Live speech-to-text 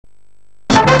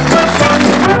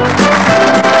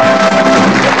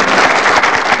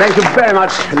Thank you very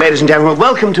much, ladies and gentlemen.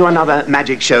 Welcome to another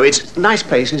magic show. It's a nice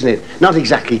place, isn't it? Not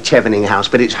exactly Chevening House,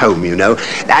 but it's home, you know.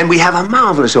 And we have a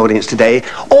marvellous audience today,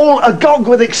 all agog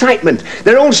with excitement.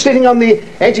 They're all sitting on the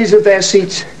edges of their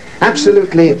seats.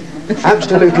 Absolutely. Are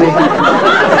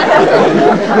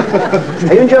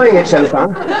you enjoying it so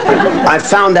far? I've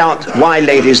found out why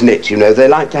ladies knit, you know. They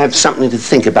like to have something to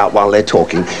think about while they're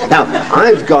talking. Now,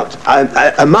 I've got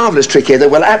a marvellous trick here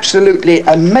that will absolutely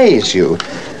amaze you.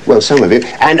 Well, some of you.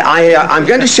 And I'm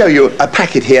going to show you a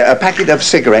packet here, a packet of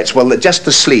cigarettes. Well, just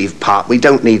the sleeve part. We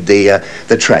don't need the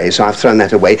tray, so I've thrown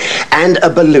that away. And a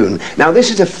balloon. Now, this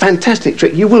is a fantastic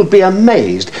trick. You will be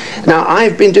amazed. Now,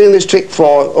 I've been doing this trick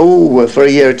for a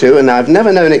year or two, and I've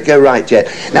never known it go right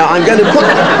yet. Now, I'm going to put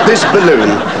this balloon.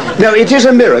 No, it is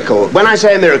a miracle. When I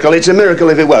say a miracle, it's a miracle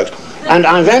if it works. And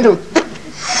I'm going to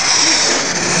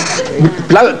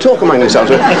talk among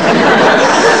yourselves.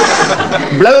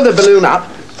 Blow the balloon up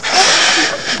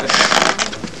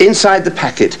inside the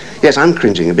packet. Yes, I'm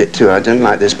cringing a bit too. I don't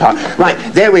like this part. Right,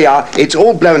 there we are. It's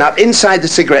all blown up inside the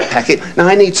cigarette packet. Now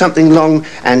I need something long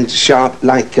and sharp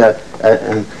like a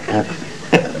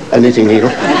knitting needle,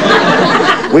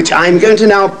 which I'm going to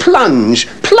now plunge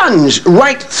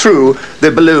right through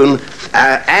the balloon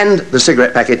and the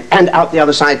cigarette packet and out the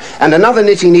other side, and another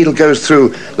knitting needle goes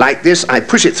through like this. I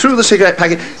push it through the cigarette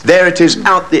packet. There it is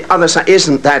out the other side.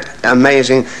 Isn't that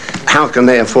amazing? How can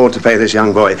they afford to pay this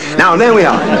young boy? Now, there we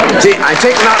are. See, I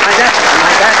take them out like that,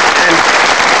 and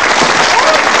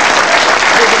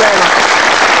thank you very much.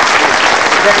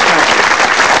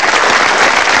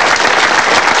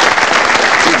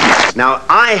 Now,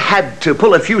 I had to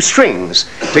pull a few strings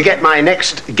to get my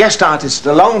next guest artist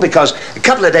along because a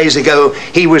couple of days ago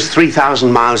he was 3,000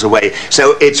 miles away.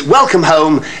 So it's welcome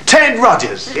home, Ted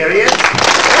Rogers. Here he is.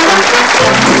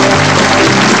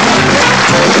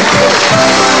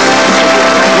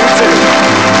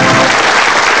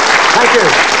 Thank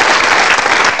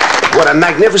you. What a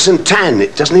magnificent tan.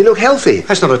 Doesn't he look healthy?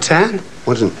 That's not a tan.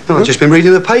 What isn't? No, I've just been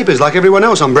reading the papers like everyone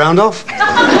else. I'm browned off.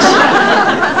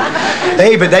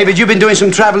 Hey, but David, you've been doing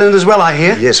some travelling as well, I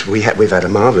hear. Yes, we've had a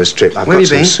marvellous trip. I've Where got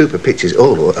have you been? some super pictures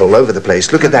all over the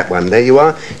place. Look at that one. There you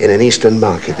are, in an eastern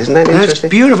market. Isn't that interesting?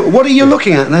 That's beautiful. What are you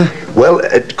looking at there? Well,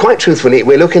 quite truthfully,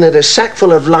 we're looking at a sack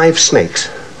full of live snakes.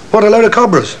 What, a load of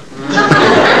cobras?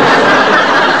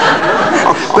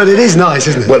 But it is nice,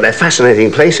 isn't it? Well, they're fascinating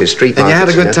places, street markets. And you had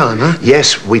a good time, huh?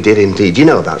 Yes, we did indeed. You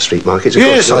know about street markets, of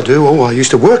course. Yes, I do. Oh, I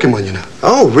used to work in one, you know.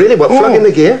 Oh, really? What, flogging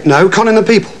the gear? No, conning the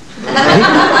people.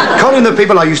 Conning the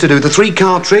people, I used to do the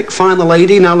 3-card trick, find the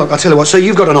lady. Now, look, I'll tell you what, so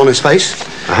you've got an honest face.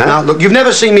 Now, look, you've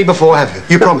never seen me before, have you?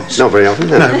 You promise? Not very often,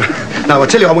 no. No, I'll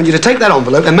tell you, I want you to take that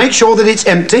envelope and make sure that it's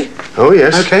empty. Oh,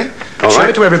 yes. Okay. All right. Show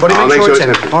it to everybody, make sure it's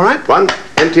empty. All right? One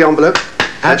empty envelope.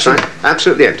 That's right.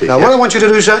 Absolutely empty. Now, what I want you to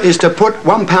do, sir, is to put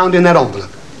 £1 in that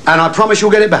envelope. And I promise you'll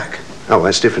get it back. Oh,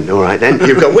 that's different. All right, then.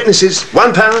 You've got witnesses.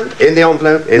 £1 in the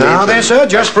envelope. Now then, sir,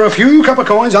 just for a few copper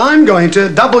coins, I'm going to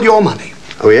double your money.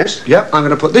 Oh, yes? Yep, I'm going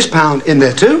to put this £1 in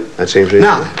there, too. That seems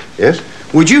reasonable. Now, yes?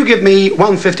 Would you give me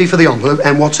 £1.50 for the envelope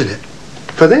and what's in it?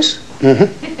 For this?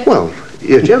 Mm-hmm. Well,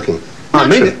 you're joking. I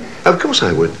mean it. Of course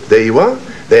I would. There you are.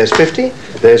 There's 50.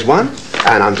 There's 1.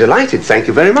 And I'm delighted. Thank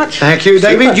you very much. Thank you,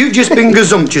 David. Super. You've just been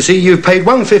gazumped, you see. You've paid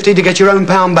 £1.50 to get your own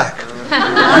 £1 back.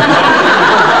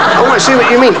 Oh, I see what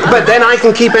you mean. But then I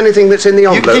can keep anything that's in the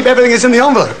envelope. You can keep everything that's in the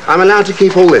envelope. I'm allowed to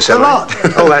keep all this, am I? A lot.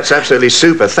 Oh, that's absolutely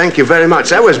super. Thank you very much.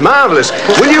 That was marvellous.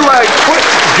 Will you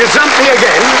gazump me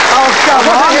again? Oh, come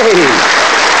on.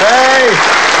 Hey.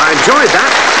 I enjoyed that.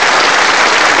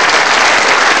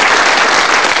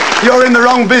 You're in the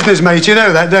wrong business, mate. You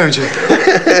know that, don't you?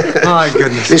 My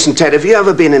goodness. Listen, Ted, have you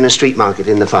ever been in a street market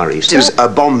in the Far East? There's a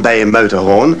Bombay motor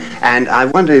horn, and I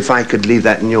wonder if I could leave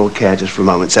that in your care just for a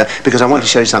moment, sir, because I want to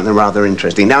show you something rather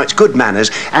interesting. Now, it's good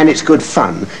manners and it's good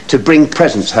fun to bring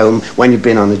presents home when you've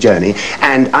been on a journey,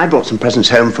 and I brought some presents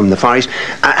home from the Far East.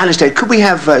 Alistair, could we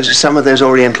have some of those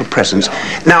Oriental presents?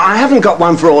 Now, I haven't got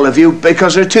one for all of you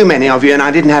because there are too many of you and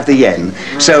I didn't have the yen.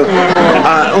 So,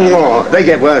 they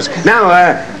get worse. Now,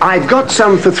 I've got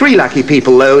some for 3 lucky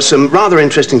people, though, some rather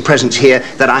interesting presents here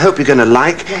that I hope you're going to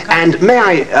like. And may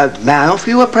I offer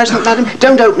you a present, madam?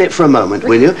 Don't open it for a moment,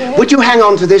 will you? Would you hang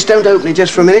on to this? Don't open it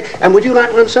just for a minute. And would you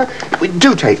like one, sir?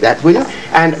 Do take that, will you?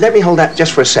 And let me hold that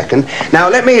just for a second. Now,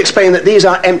 let me explain that these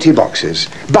are empty boxes.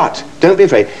 But Don't be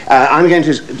afraid. I'm going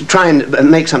to try and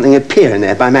make something appear in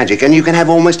there by magic, and you can have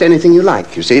almost anything you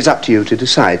like, you see. It's up to you to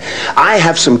decide. I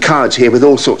have some cards here with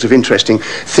all sorts of interesting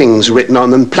things written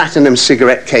on them. Platinum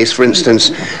cigarette case, for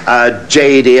instance,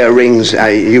 jade earrings.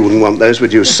 You wouldn't want those,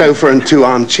 would you? Sofa and 2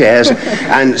 armchairs,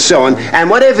 and so on. And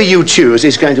whatever you choose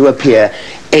is going to appear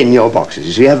in your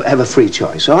boxes. You have a free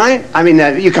choice, all right? I mean,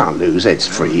 you can't lose. It's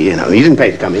free, you know. You didn't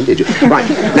pay to come in, did you? Right.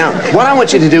 Now, what I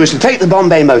want you to do is to take the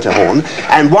Bombay motor horn,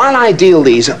 and while I deal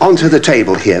these onto the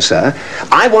table here, sir,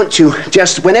 I want you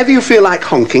just, whenever you feel like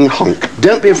honking, honk.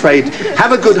 Don't be afraid.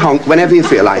 Have a good honk whenever you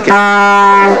feel like it.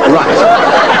 Right.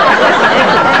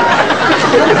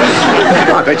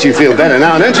 I bet you feel better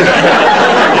now, don't you?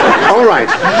 All right.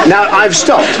 Now, I've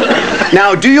stopped.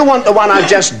 Now, do you want the one I've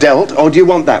just dealt, or do you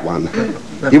want that one?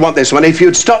 You want this one. If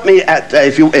you'd stopped me at,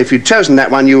 if you'd chosen that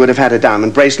one, you would have had a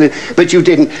diamond bracelet, but you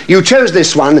didn't. You chose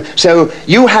this one, so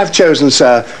you have chosen,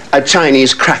 sir, a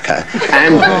Chinese cracker.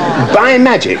 And by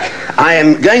magic, I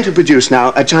am going to produce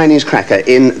now a Chinese cracker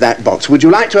in that box. Would you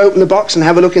like to open the box and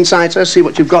have a look inside, sir, see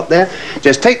what you've got there?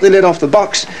 Just take the lid off the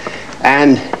box,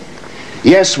 and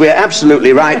yes, we're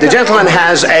absolutely right. The gentleman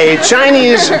has a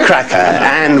Chinese cracker,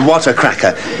 and what a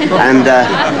cracker. And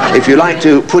if you like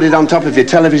to put it on top of your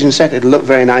television set, it'll look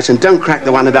very nice. And don't crack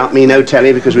the one about me, no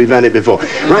telly, because we've heard it before.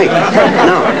 Right,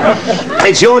 now,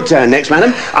 it's your turn next,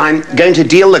 madam. I'm going to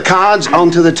deal the cards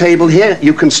onto the table here.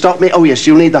 You can stop me. Oh, yes,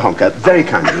 you'll need the honker. Very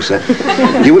kind of you, sir.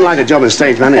 You wouldn't like a job as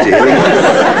stage manager. I mean,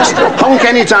 honk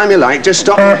any time you like, just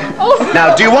stop me.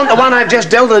 Now, do you want the one I've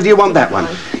just dealt, or do you want that one?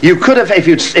 You could have, if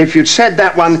you'd said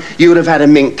that one, you would have had a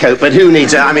mink coat, but who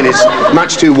needs it? I mean, it's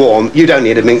much too warm. You don't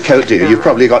need a mink coat, do you? You've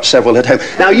probably got several at home.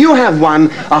 Now, you have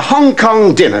won a Hong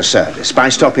Kong dinner service by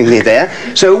stopping me there.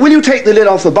 So will you take the lid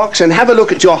off the box and have a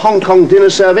look at your Hong Kong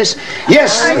dinner service?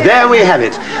 Yes, there we have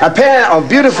it. A pair of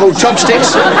beautiful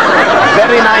chopsticks,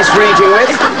 very nice for eating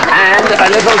with, and a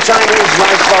little Chinese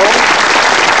rice bowl.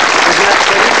 Isn't that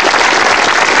pretty?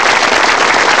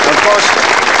 Of course,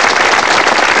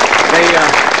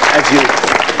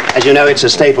 as you know, it's a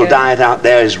staple diet out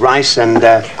there is rice, and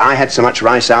I had so much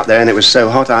rice out there, and it was so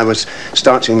hot I was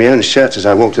starching my own shirts as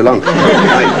I walked along.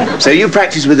 Right. So you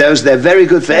practice with those. They're very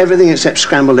good for everything except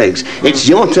scrambled eggs. It's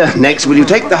your turn next. Will you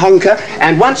take the honker?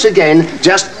 And once again,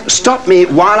 just stop me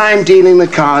while I'm dealing the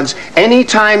cards any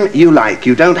time you like.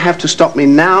 You don't have to stop me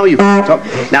now. You can stop.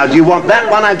 Now, do you want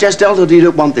that one I've just dealt, or do you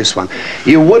want this one?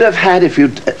 You would have had, if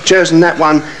you'd chosen that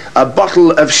one, a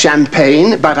bottle of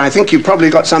champagne, but I think you probably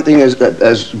got something as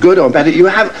good or better. You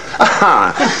have,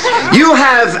 you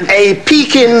have a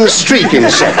Pekin streaking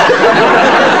set.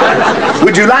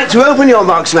 Would you like to open your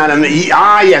box, madam?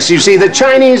 Ah, yes, you see, the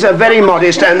Chinese are very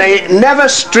modest, and they never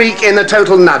streak in the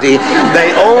total nutty.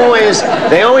 They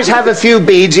always have a few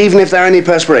beads, even if there are any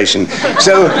perspiration.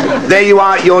 So, there you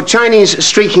are, your Chinese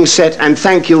streaking set, and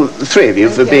thank you, the three of you,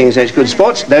 for being such good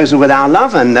sports. Those are with our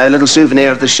love, and a little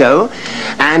souvenir of the show.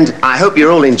 And I hope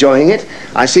you're all enjoying it.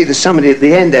 I see there's somebody at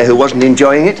the end there who wasn't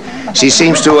enjoying it. She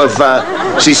seems to have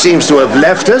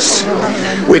left us,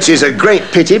 which is a great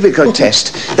pity, because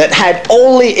test that had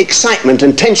all the excitement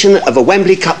and tension of a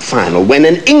Wembley Cup final when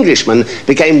an Englishman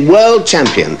became world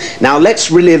champion. Now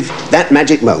let's relive that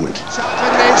magic moment.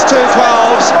 It's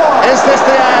 2-12s. Is this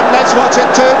the end? Let's watch it.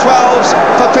 2-12s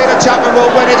for Peter Chapman will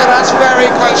win it, and that's very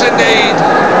close indeed.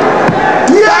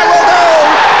 Yeah!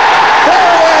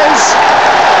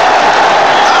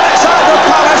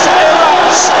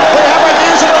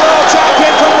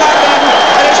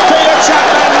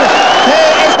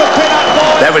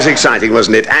 That was exciting,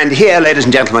 wasn't it? And here, ladies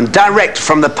and gentlemen, direct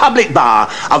from the public bar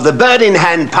of the Bird in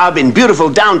Hand pub in beautiful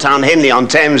downtown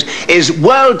Henley-on-Thames is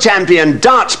world champion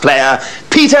darts player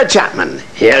Peter Chapman.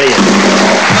 Here he is.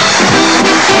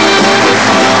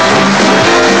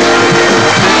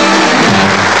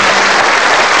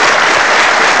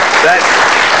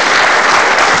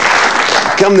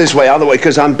 Come this way, other way,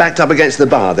 because I'm backed up against the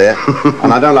bar there,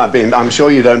 and I don't like being, I'm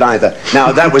sure you don't either.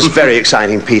 Now, that was very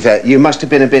exciting, Peter. You must have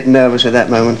been a bit nervous at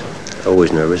that moment.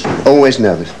 Always nervous. Always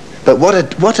nervous. But what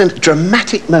a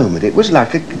dramatic moment. It was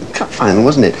like a cup final,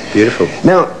 wasn't it? Beautiful.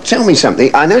 Now, tell me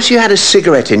something. I noticed you had a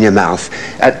cigarette in your mouth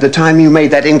at the time you made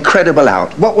that incredible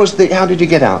out. What was the, how did you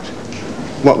get out?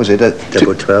 What was it?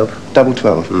 Double 12. Double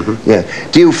 12. Mm-hmm. Yeah.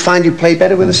 Do you find you play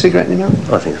better with a cigarette in your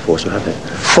mouth? I think force of habit.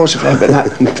 Force of habit.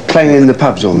 Like playing in the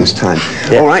pubs all this time.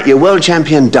 Yeah. All right, you're world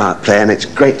champion dart player, and it's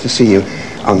great to see you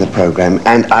on the programme.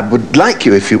 And I would like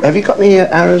you, if you have you got any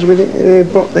arrows with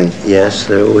it? Brought them? Yes,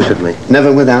 they're always with me.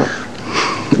 Never without.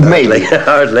 Maybe.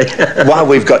 Hardly. While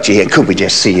we've got you here, could we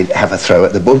just see you have a throw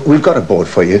at the board? We've got a board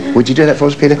for you. Would you do that for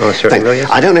us, Peter? Oh, certainly will, yes.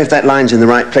 I don't know if that line's in the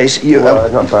right place. You,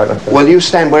 not far enough. well, you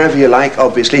stand wherever you like,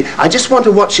 obviously. I just want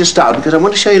to watch your style, because I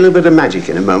want to show you a little bit of magic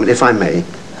in a moment, if I may.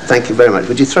 Thank you very much.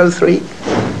 Would you throw 3?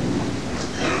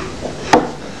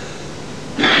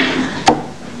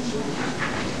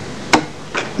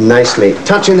 Nicely.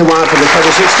 Touching the wire from the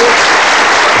cover 60.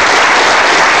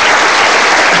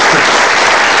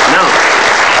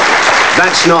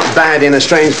 That's not bad in a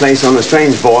strange place on a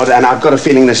strange board, and I've got a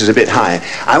feeling this is a bit high.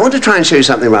 I want to try and show you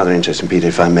something rather interesting, Peter,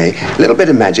 if I may. A little bit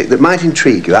of magic that might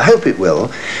intrigue you. I hope it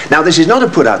will. Now, this is not a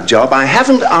put-up job. I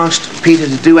haven't asked Peter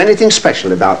to do anything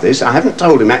special about this. I haven't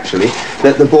told him, actually,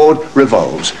 that the board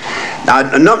revolves. Now,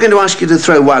 I'm not going to ask you to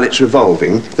throw while it's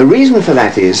revolving. The reason for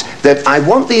that is that I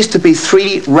want these to be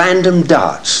 3 random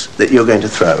darts that you're going to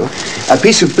throw. A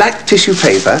piece of black tissue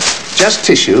paper, just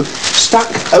tissue, stuck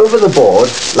over the board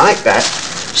like that,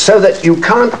 so that you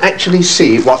can't actually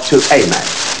see what to aim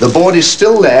at. The board is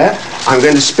still there. I'm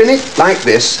going to spin it like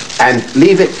this and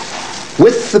leave it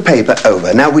with the paper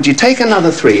over. Now, would you take another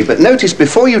 3, but notice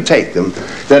before you take them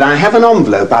that I have an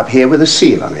envelope up here with a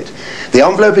seal on it. The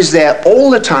envelope is there all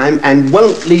the time and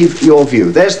won't leave your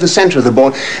view. There's the center of the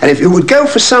board, and if you would go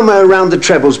for somewhere around the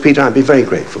trebles, Peter, I'd be very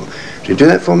grateful. Would you do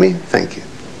that for me? Thank you.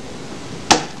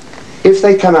 If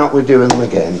they come out, we'll do them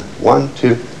again. 1,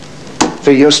 2,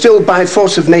 3. You're still, by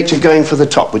force of nature, going for the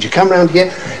top. Would you come round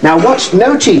here? Now watch,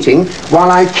 no cheating,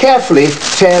 while I carefully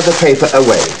tear the paper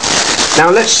away. Now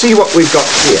let's see what we've got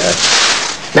here.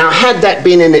 Now, had that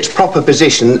been in its proper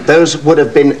position, that would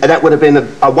have been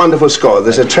a wonderful score.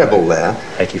 There's a treble there.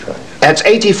 85. That's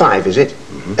 85, is it?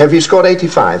 Mm-hmm. Have you scored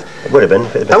 85? It would have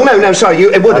been. Oh, no, sorry,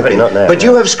 it would have been. Not now, but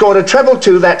you have scored a treble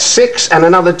 2, that's 6, and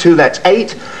another 2, that's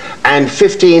 8, and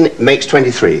 15 makes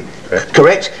 23.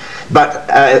 Correct?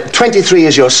 But 23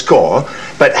 is your score,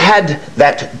 but had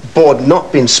that board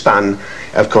not been spun,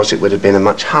 of course it would have been a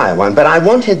much higher one. But I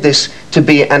wanted this to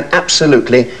be an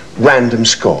absolutely random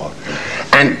score.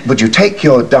 And would you take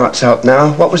your darts out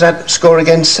now? What was that score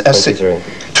again? 23.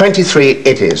 23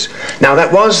 it is. Now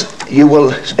that was, you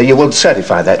will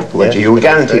certify that, won't you? You will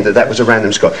guarantee that that was a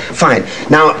random score. Fine.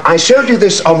 Now, I showed you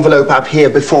this envelope up here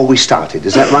before we started,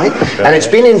 is that right? And it's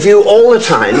been in view all the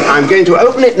time. I'm going to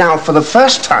open it now for the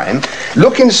first time,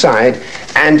 look inside,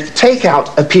 and take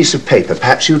out a piece of paper.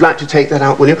 Perhaps you'd like to take that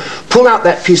out, will you? Pull out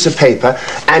that piece of paper,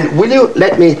 and will you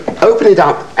let me open it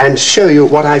up and show you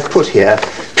what I've put here?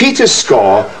 Peter's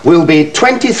score will be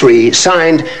 23,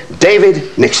 signed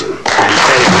David Nixon. And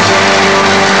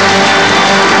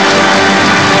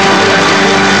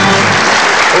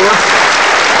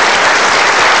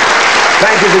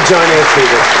thank you for joining us,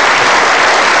 Peter.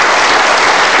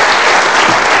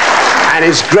 And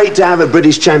it's great to have a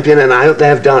British champion, and I hope they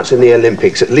have darts in the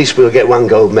Olympics. At least we'll get 1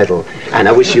 gold medal. And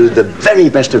I wish you the very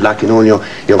best of luck in all your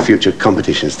future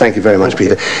competitions. Thank you very much,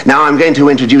 Peter. Now I'm going to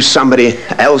introduce somebody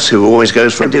else who always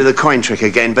goes for do the coin trick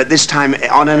again, but this time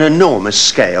on an enormous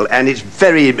scale, and it's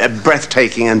very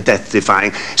breathtaking and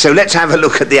death-defying. So let's have a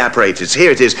look at the apparatus. Here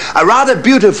it is, a rather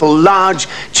beautiful, large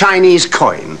Chinese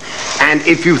coin. And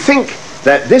if you think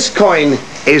that this coin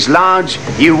is large,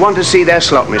 you want to see their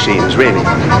slot machines, really.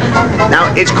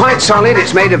 Now, it's quite solid.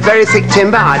 It's made of very thick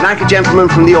timber. I'd like a gentleman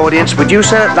from the audience. Would you,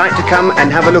 sir, like to come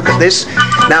and have a look at this?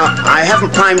 Now, I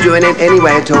haven't primed you in any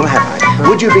way at all, have I?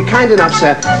 Would you be kind enough,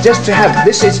 sir, just to have...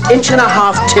 This is 1.5 inch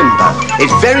timber.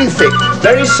 It's very thick,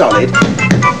 very solid.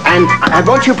 And I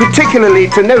want you particularly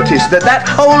to notice that that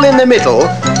hole in the middle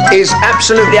is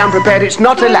absolutely unprepared. It's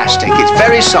not elastic. It's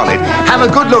very solid. Have a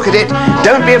good look at it.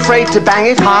 Don't be afraid to bang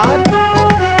it hard.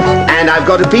 And I've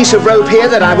got a piece of rope here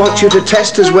that I want you to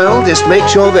test as well. Just make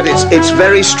sure that it's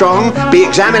very strong. Be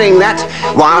examining that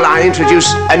while I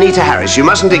introduce Anita Harris. You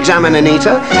mustn't examine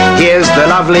Anita. Here's the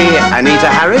lovely Anita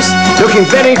Harris, looking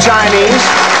very Chinese.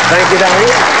 Thank you,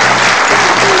 Darren.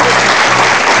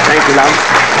 Thank you, love.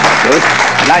 Good.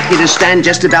 I'd like you to stand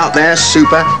just about there.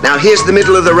 Super. Now, here's the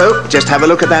middle of the rope. Just have a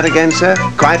look at that again, sir.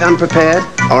 Quite unprepared.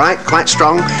 All right, quite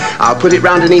strong. I'll put it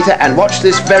round Anita, and watch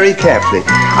this very carefully.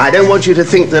 I don't want you to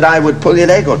think that I would pull your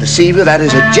leg or deceive you. That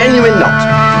is a genuine knot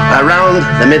around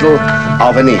the middle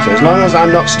of Anita. As long as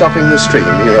I'm not stopping the stream,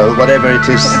 you know, whatever it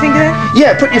is. Put my finger there?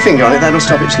 Yeah, put your finger on it. That'll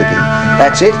stop it slipping.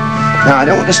 That's it. Now, I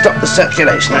don't want to stop the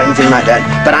circulation or anything like that,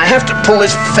 but I have to pull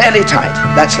this fairly tight.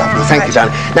 That's lovely. Thank you,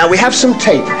 darling. Now, we have some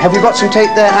tape. Have you got some tape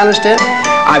there, Alistair?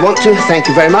 I want to, thank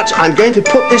you very much. I'm going to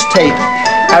put this tape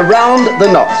around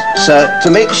the knot, sir, to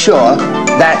make sure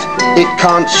that it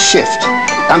can't shift.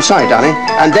 I'm sorry, darling.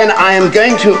 And then I am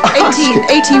going to...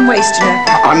 18 ways to know.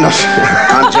 I'm not...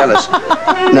 I'm jealous.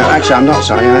 No, actually, I'm not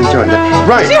sorry. I enjoyed that.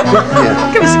 Right. Yeah.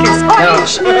 Give us a kiss.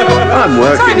 I'm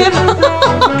working.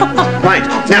 Sorry, Right.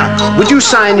 Now, would you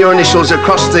sign your initials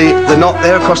across the knot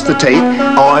there, across the tape,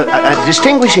 or a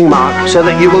distinguishing mark so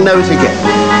that you will know it again?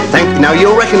 Thank you. Now,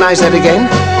 you'll recognise that again.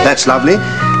 That's lovely.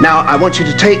 Now, I want you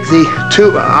to take the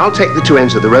two... I'll take the two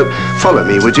ends of the rope. Follow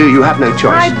me, would you? You have no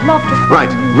choice. I'd love to. Right.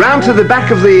 Round to the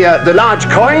back of the large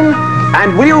coin,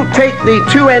 and will you take the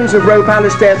two ends of rope,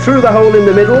 Alistair, through the hole in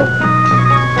the middle?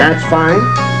 That's fine.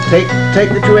 Take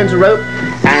the two ends of rope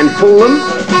and pull them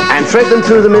and thread them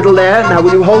through the middle there. Now,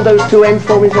 will you hold those two ends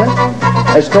for me, sir?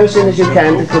 As close in as you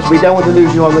can, because we don't want to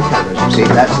lose you on the cameras, you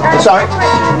see. That's... Sorry.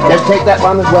 Just take that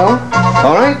one as well.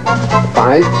 All right?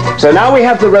 Fine. So now we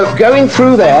have the rope going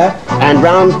through there and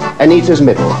round Anita's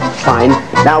middle. Fine.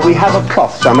 Now we have a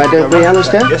cloth somewhere, don't we,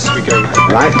 Alistair? Yes, we go.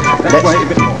 Right.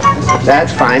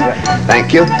 That's fine.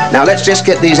 Thank you. Now let's just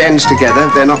get these ends together.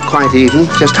 They're not quite even.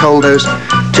 Just hold those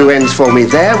two ends for me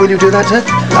there. Will you do that, sir?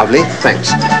 Lovely. Thanks.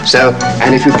 So,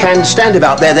 and if you can stand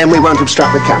about there, then we won't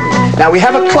obstruct the camera. Now we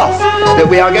have a cloth that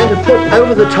we are going to put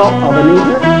over the top of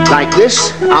Anita, like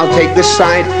this. I'll take this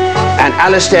side and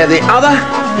Alistair the other.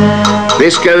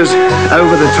 This goes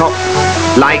over the top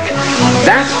like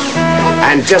that.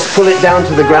 And just pull it down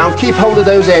to the ground. Keep hold of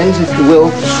those ends, if you will.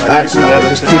 That's lovely.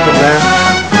 Just keep it there.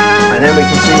 And then we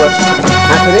can see what's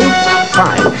happening.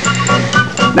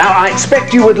 Fine. Now, I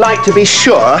expect you would like to be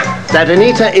sure that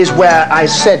Anita is where I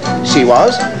said she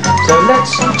was. So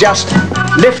let's just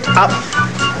lift up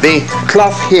the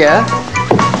cloth here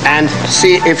and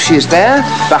see if she's there.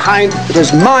 Behind,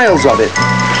 there's miles of it.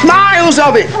 Miles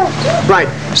of it! Right,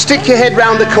 stick your head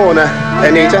round the corner,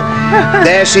 Anita.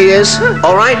 There she is.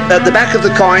 All right, at the back of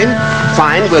the coin.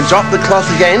 Fine, we'll drop the cloth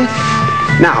again.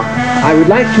 Now, I would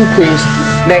like you, please,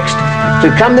 next,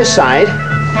 to come this side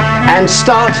and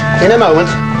start, in a moment,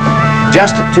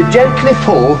 just to gently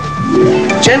pull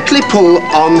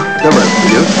on the rope,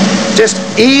 will you? Just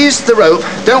ease the rope.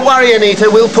 Don't worry, Anita,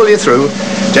 we'll pull you through.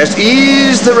 Just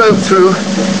ease the rope through.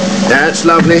 That's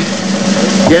lovely.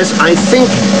 Yes, I think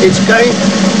it's going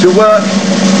to work.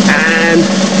 And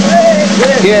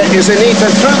here is Anita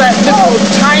through that little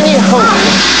tiny hole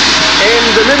in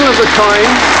the middle of the coin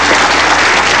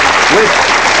with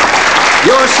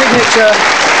your signature,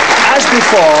 as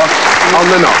before, on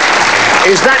the knot.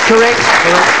 Is that correct?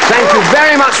 Thank you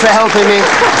very much for helping me.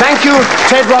 Thank you,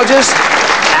 Ted Rogers,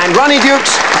 and Ronnie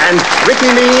Dukes, and Ricky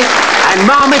Lee, and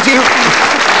Marmaduke.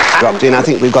 Dropped in. I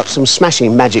think we've got some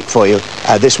smashing magic for you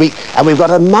this week, and we've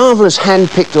got a marvellous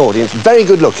hand-picked audience, very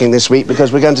good looking this week,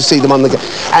 because we're going to see them on the...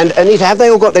 And Anita, have they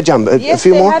all got their jumbo? Yes, a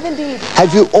few more? Have indeed.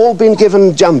 Have you all been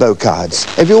given jumbo cards?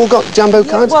 Have you all got jumbo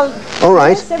cards? Well, all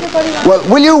right. yes, everybody... Well,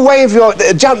 will you wave your...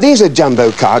 these are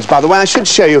jumbo cards, by the way. I should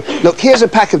show you. Look, here's a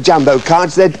pack of jumbo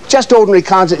cards. They're just ordinary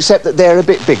cards, except that they're a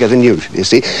bit bigger than usual, you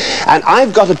see. And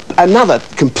I've got another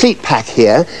complete pack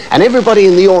here, and everybody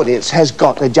in the audience has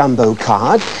got a jumbo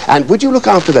card. And would you look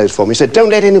after those for me? So don't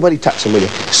let anybody touch them, will you?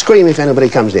 Scream if anybody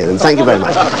comes near them. Thank you very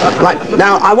much. Right,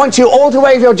 now, I want you all to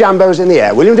wave your jumbos in the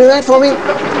air. Will you do that for me?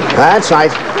 That's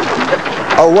right.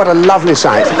 Oh, what a lovely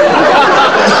sight.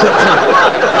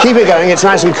 Keep it going, it's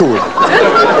nice and cool.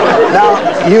 Now,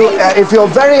 if you're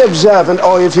very observant,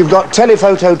 or if you've got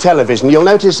telephoto television, you'll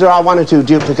notice there are one or two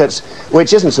duplicates,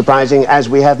 which isn't surprising, as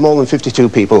we have more than 52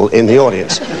 people in the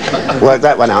audience. Work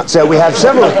that one out. So we have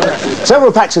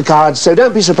several packs of cards, so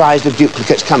don't be surprised if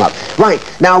duplicates come up. Right,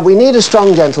 now we need a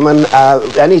strong gentleman.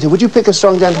 Anita, would you pick a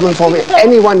strong gentleman for me?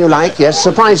 Anyone you like, yes,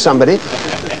 surprise somebody.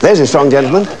 There's a strong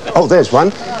gentleman. Oh, there's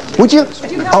one. Would you?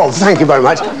 Oh, thank you very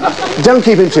much. Don't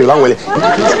keep him too long, will you?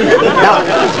 Now,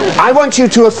 I want you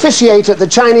to officiate at the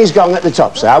Chinese gong at the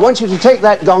top, sir. I want you to take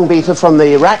that gong beater from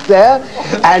the rack there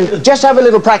and just have a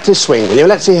little practice swing, will you?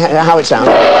 Let's see how it sounds.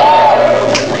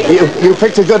 You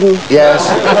picked a good one? Yes.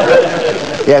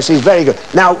 Yes, he's very good.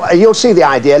 Now, you'll see the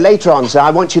idea later on, sir. I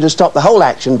want you to stop the whole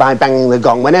action by banging the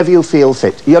gong whenever you feel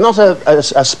fit. You're not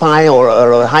a spy or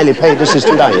a highly paid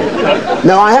assistant, are you?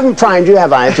 No, I haven't primed you,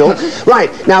 have I, at all?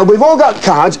 Right, now, we've all got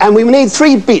cards, and we need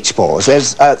 3 beach balls.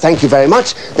 There's, thank you very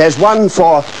much. There's one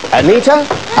for Anita.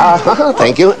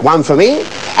 Thank you. One for me,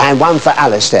 and one for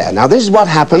Alistair. Now, this is what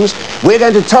happens. We're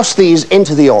going to toss these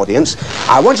into the audience.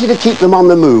 I want you to keep them on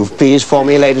the move, please, for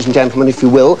me, ladies and gentlemen, if you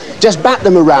will. Just bat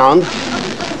them around.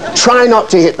 try not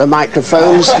to hit the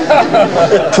microphones.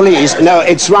 Please. No,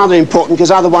 it's rather important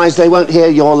because otherwise they won't hear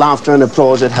your laughter and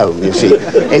applause at home, you see.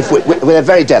 We're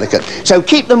very delicate. So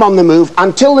keep them on the move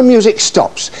until the music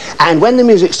stops. And when the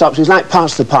music stops, it's like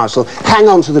pass the parcel, hang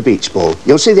on to the beach ball.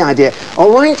 You'll see the idea.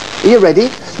 All right, are you ready?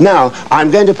 Now,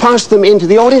 I'm going to pass them into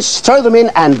the audience, throw them in,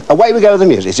 and away we go with the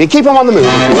music. So keep them on the move.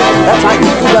 That's right,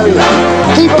 keep them going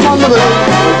round. Keep them on the move.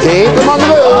 Keep them on the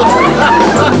move.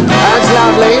 That's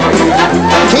lovely.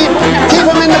 Keep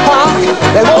them in the park.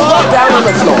 They won't drop down on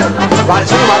the floor. Right,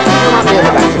 so keep them up near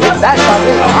the back of it. That's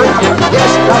lovely.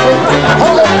 Yes, lovely.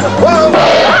 Hold it. Whoa.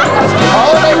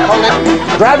 Hold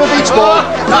it. Grab a beach ball.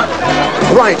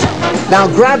 Right. Now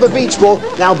grab a beach ball.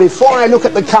 Now before I look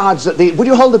at the cards that would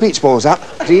you hold the beach balls up,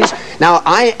 please? Now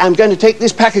I am going to take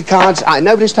this pack of cards.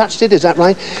 Nobody's touched it, is that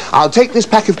right? I'll take this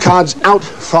pack of cards out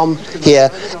from here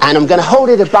and I'm going to hold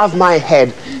it above my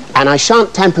head and I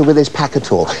shan't tamper with this pack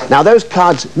at all. Now those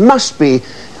cards must be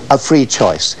a free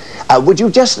choice. Would you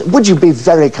be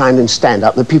very kind and stand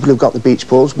up, the people who've got the beach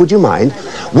balls, would you mind?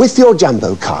 With your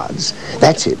jumbo cards.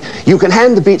 That's it. You can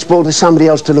hand the beach ball to somebody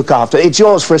else to look after. It's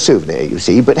yours for a souvenir, you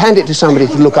see, but hand it to somebody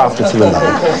to look after for the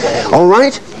moment. All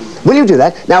right? Will you do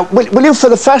that? Now, will you for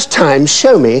the first time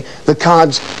show me the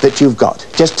cards that you've got?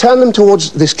 Just turn them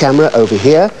towards this camera over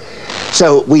here.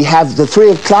 So we have the 3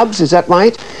 of clubs, is that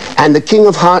right? And the King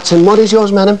of Hearts, and what is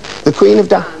yours, madam? The Queen of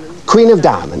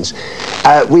Diamonds.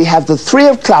 We have the 3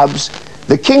 of clubs,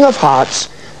 the King of Hearts,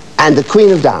 and the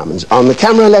Queen of Diamonds. On the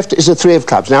camera left is the 3 of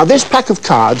clubs. Now, this pack of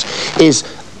cards is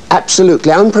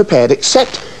absolutely unprepared,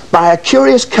 except by a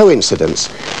curious coincidence.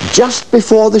 Just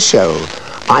before the show,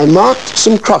 I marked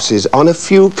some crosses on a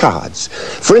few cards.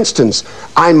 For instance,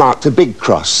 I marked a big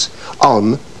cross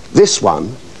on this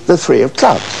one, the 3 of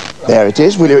clubs. There it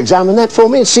is. Will you examine that for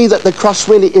me and see that the cross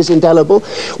really is indelible?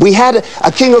 We had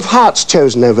a King of Hearts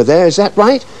chosen over there, is that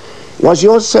right? Was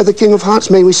yours, sir, the King of Hearts?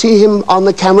 May we see him on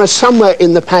the camera somewhere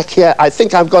in the pack here? I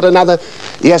think I've got another.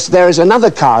 Yes, there is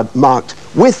another card marked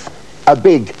with a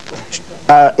big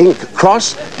ink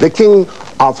cross, the King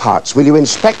of Hearts. Will you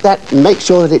inspect that and make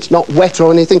sure that it's not wet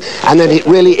or anything and that it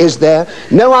really is there?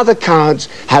 No other cards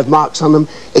have marks on them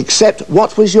except,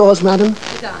 what was yours, madam?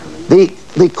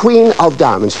 The Queen of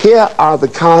Diamonds. Here are the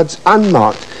cards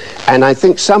unmarked, and I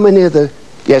think somewhere near the...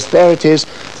 Yes, there it is.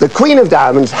 The Queen of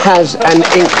Diamonds has an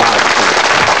ink mark.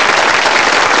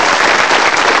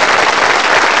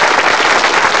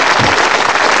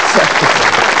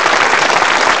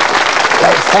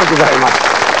 Thank you very much.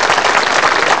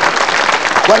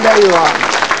 Well, there you are.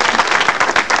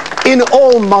 In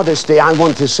all modesty, I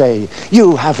want to say,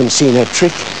 you haven't seen a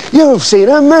trick, you've seen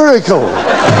a miracle.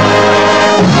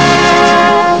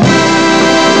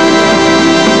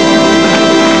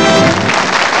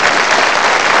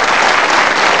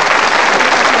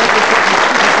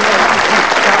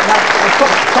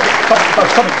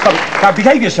 Come. Now,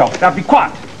 behave yourself. Now, be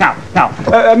quiet. Now,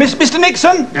 Mr.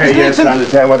 Nixon? Mr. Yes, Nixon? I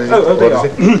understand. What is it? What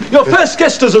is it? Your first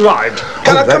guest has arrived.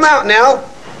 Can I come out now?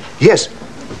 Yes.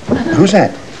 Who's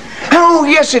that? Oh,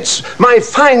 yes, it's my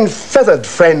fine feathered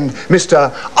friend,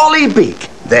 Mr. Ollie Beak.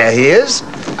 There he is,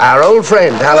 our old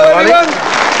friend. Hello, Ollie. Everyone.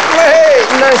 Hey,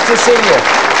 Nice to see you.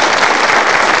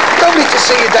 lovely to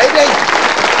see you, David.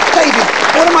 David,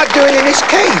 what am I doing in this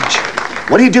cage?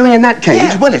 What are you doing in that cage?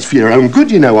 Yeah. Well, it's for your own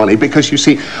good, you know, Ollie, because, you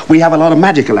see, we have a lot of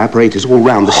magical apparatus all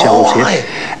round the shelves here.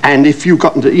 Aye. And if you've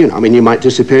gotten to, you might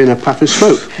disappear in a puff of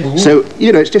smoke. So,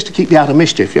 it's just to keep you out of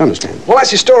mischief, you understand? Well,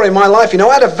 that's the story of my life, I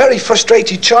had a very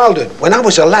frustrated childhood. When I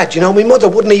was a lad, my mother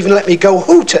wouldn't even let me go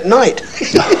hoot at night.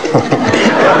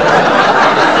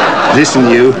 Listen,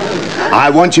 you. I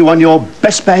want you on your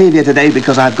best behaviour today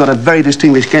because I've got a very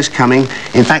distinguished guest coming.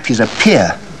 In fact, he's a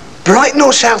peer. Brighton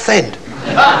or Southend?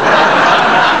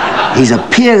 He's a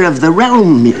peer of the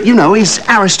realm. He's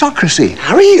aristocracy.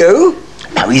 How are you?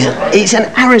 No, he's an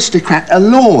aristocrat, a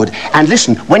lord. And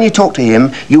listen, when you talk to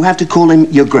him, you have to call him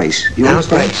Your Grace. You How's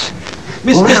Grace?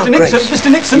 Mr. Nixon,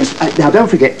 Mr. Nixon. Yes, now, don't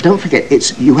forget,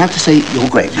 you have to say Your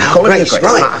Grace. You call him Grace, Your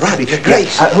Grace. right, Your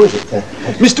Grace. Who is it?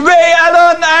 Mr. Ray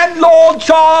Allen and Lord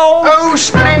Charles. Oh,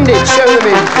 splendid. Show them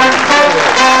in. Thank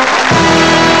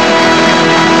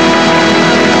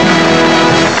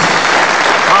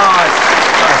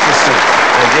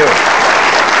you.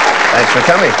 Thanks for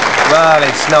coming.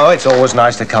 Well, it's always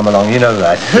nice to come along, you know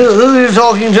that. Who are you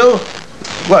talking to?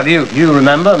 Well, you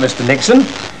remember, Mr. Nixon.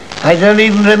 I don't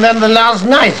even remember last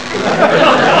night.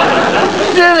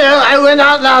 I went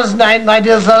out last night, my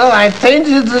dear fellow. I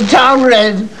painted the town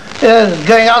red.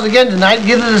 Going out again tonight,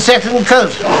 give it a second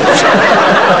coat.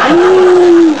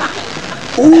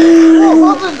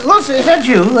 What's is that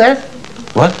you, eh?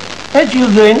 What? That you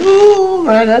going, ooh,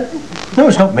 right up. No,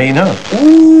 it's not me, no.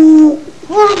 Ooh.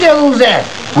 What the devil's that?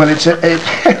 Well, it's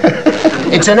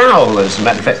it's an owl, as a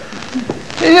matter of fact.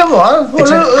 Yeah, what?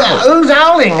 Well, who's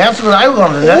howling? That's what I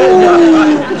want to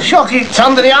know. Shocking.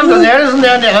 Somebody under there, isn't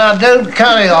there? Don't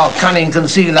carry your cunning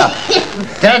concealer.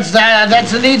 That's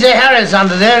Anita Harris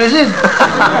under there, is it?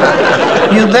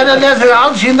 You better let her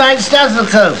out. She might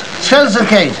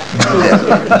suffocate.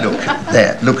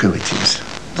 Look who it is.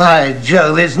 By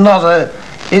Jove, it's not a...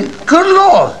 Good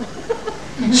Lord!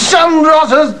 Some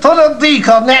rotter's put a beak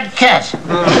on that cat.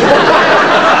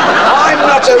 I'm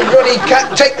not a ruddy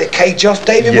cat. Take the cage off,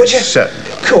 David, would you? Yes, sir.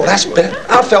 Cool, that's better.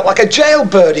 I felt like a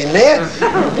jailbird in there.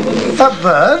 A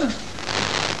bird?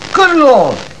 Good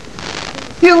Lord!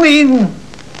 You mean...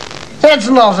 It's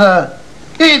not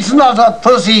a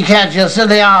pussycat, you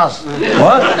silly ass.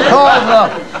 What?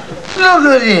 Look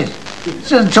at it.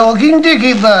 It's a talking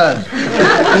dicky bird.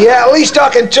 Yeah, at least I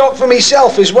can talk for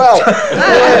myself as well.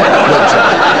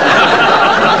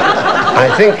 I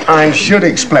think I should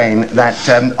explain that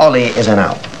Ollie is an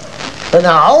owl. An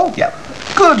owl? Yeah.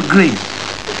 Good grief.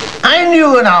 I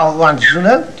knew an owl once, you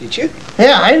know. Did you?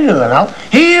 Yeah, I knew an owl.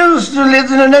 He used to live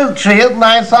in an oak tree at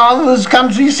my father's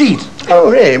country seat.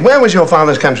 Oh, really? Where was your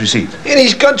father's country seat? In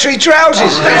his country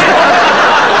trousers.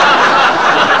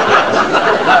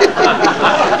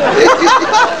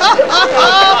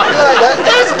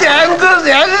 That's damn good,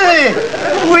 isn't it?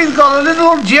 We've got a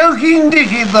little joking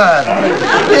dicky bird.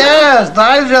 Yes,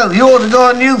 by Jove, you ought to go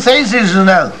on New Faces, you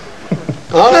know.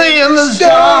 I am the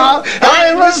star,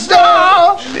 I'm the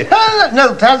star.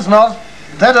 No, that's not.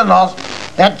 Better not.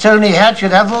 That Tony Hat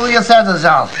should have all your feathers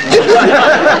out.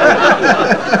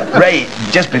 Ray,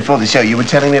 just before the show, you were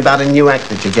telling me about a new act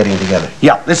that you're getting together.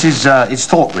 Yeah, this is, it's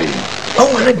thought reading.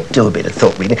 Oh, I do a bit of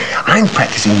thought reading. I'm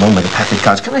practicing one with a pack of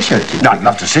cards. Can I show it to you? No, I'd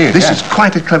love to see it. This is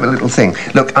quite a clever little thing.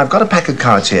 Look, I've got a pack of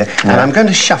cards here, and I'm going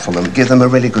to shuffle them, give them a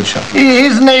really good shuffle.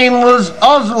 His name was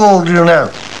Oswald, you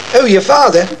know. Who, your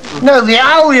father? No, the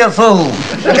owl, you fool.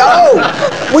 Oh,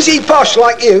 was he posh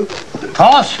like you?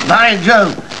 Posh, by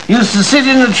Jove. Used to sit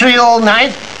in the tree all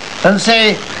night and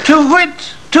say, to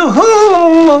wit, to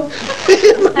whom?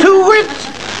 To wit,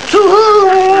 to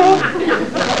whom?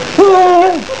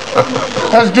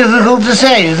 That's difficult to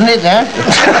say, isn't it, eh?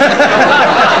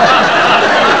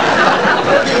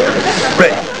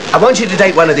 Ray, I want you to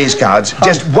take one of these cards.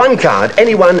 Just one card.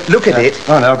 Anyone, look at it.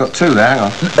 Oh, no, I've got two there. Hang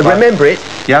on. Remember it.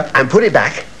 Yeah. And put it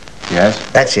back. Yes.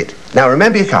 That's it. Now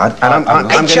remember your card, and I'm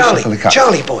going to shuffle the card.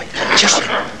 Charlie boy, just...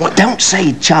 Well, don't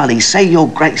say Charlie, say your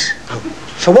grace.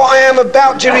 For what I am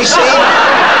about to receive,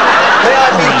 may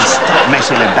I be... Stop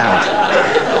messing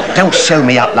about. Don't show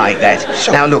me up like that.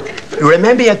 Sorry. Now look,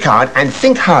 remember your card and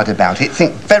think hard about it.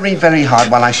 Think very, very hard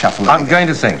while I shuffle it. I'm going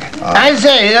to think. I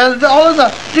say,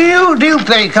 Oliver, do you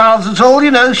play cards at all?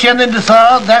 You know, Shannon de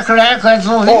Third, Baccarat, that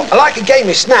sort of thing? Oh, I like a game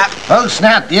of Snap. Oh,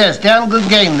 Snap, yes, damn good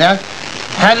game there.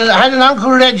 Had an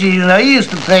Uncle Reggie, you know, he used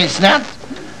to play Snap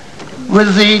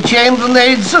with the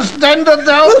chambermaid suspended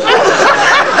down.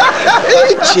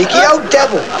 Cheeky old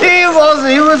devil. He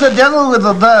was a devil with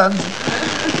the birds.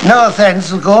 No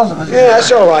offence, of course. Yeah,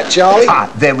 that's all right, Charlie.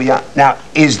 Ah, there we are. Now,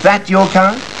 is that your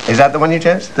card? Is that the one you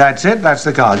chose? That's it, that's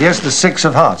the card. Yes, the six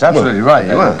of hearts. Absolutely right.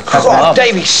 you are. Oh,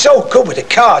 Davy's so good with the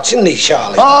cards, isn't he,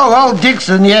 Charlie? Oh, old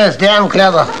Dixon, yes, damn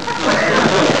clever.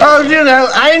 Oh, you know,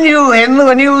 I knew him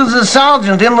when he was a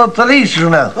sergeant in the police, you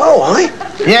know. Oh, aye?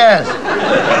 Yes.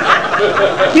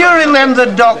 You remember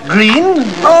Doc Green?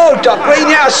 Oh, Doc Green,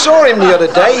 yeah, I saw him the other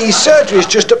day. His surgery's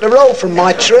just up the road from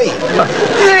my tree.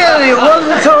 Really, what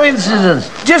a coincidence.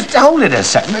 Just hold it a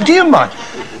second. Do you mind?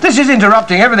 This is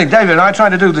interrupting everything. David and I trying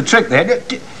to do the trick there.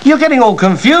 You're getting all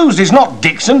confused. It's not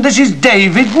Dixon. This is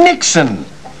David Nixon.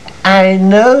 I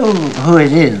know who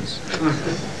it is.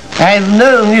 I've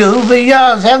known you for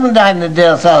years, haven't I, my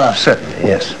dear fellow? Certainly,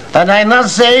 yes. And I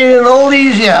must say, in all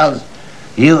these years,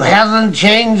 you haven't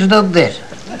changed a bit.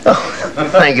 Oh,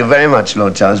 thank you very much,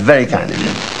 Lord Charles. Very kind of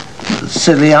you.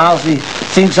 Silly ass, he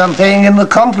thinks I'm paying him a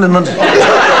compliment.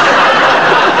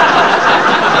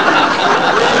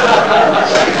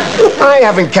 I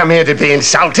haven't come here to be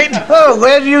insulted. Oh,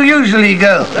 where do you usually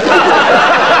go?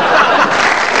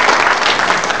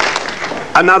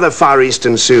 Another Far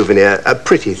Eastern souvenir, a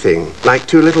pretty thing, like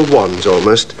two little wands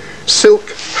almost. Silk,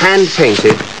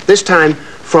 hand-painted, this time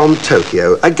from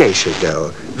Tokyo, a geisha girl.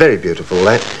 Very beautiful,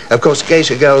 that. Of course,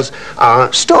 geisha girls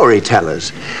are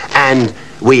storytellers, and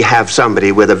we have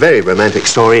somebody with a very romantic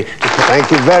story to Thank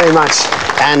you very much.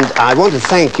 And I want to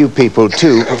thank you people,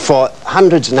 too, for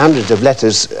hundreds and hundreds of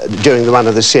letters during the run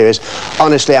of the series.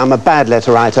 Honestly, I'm a bad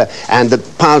letter writer, and the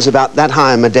piles about that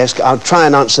high on my desk, I'll try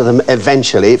and answer them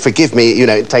eventually. Forgive me, you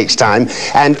know, it takes time.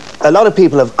 And a lot of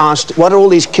people have asked, what are all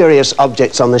these curious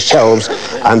objects on the shelves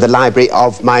and the library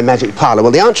of my magic parlour?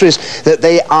 Well, the answer is that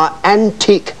they are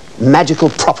antique magical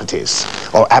properties,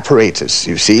 or apparatus,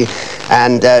 you see.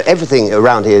 And everything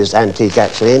around here is antique,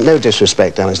 actually. No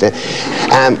disrespect, honestly.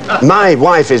 My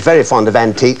wife is very fond of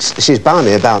antiques. She's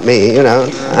balmy about me, you know.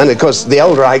 And, of course, the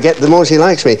older I get, the more she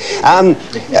likes me.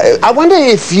 I wonder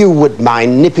if you would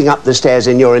mind nipping up the stairs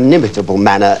in your inimitable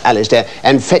manner, Alistair,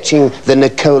 and fetching the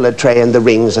Nicola tray and the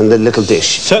rings and the little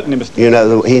dish. Certainly, Mr. You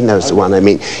know, he knows the one I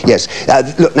mean. Yes.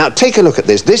 Look, now, take a look at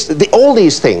this. All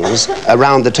these things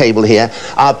around the table here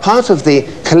are part of the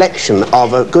collection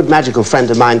of a good magical friend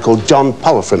of mine called John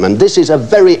Polfram, and this is a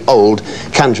very old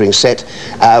conjuring set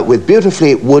with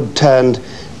beautifully wood-turned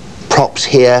props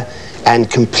here and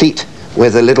complete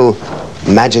with a little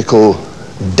magical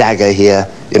dagger here.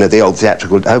 You know, the old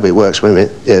theatrical... I hope it works, won't it?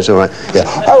 Yes, all right. Yeah.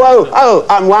 Oh,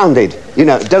 I'm wounded. You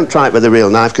know, don't try it with a real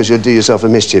knife, because you'll do yourself a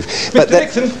mischief. Mr.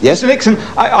 Nixon? Yes? Mr. Nixon,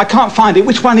 I can't find it.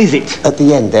 Which one is it? At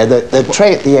the end there, the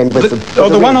tray at the end with the... Oh,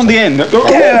 the one on the end.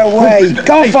 Get away.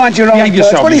 Go and find your own birds.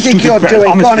 yourself, What do you think you're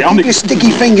doing? Go on, honestly, keep your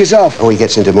sticky fingers off. Oh, he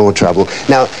gets into more trouble.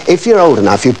 Now, if you're old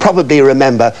enough, you probably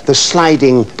remember the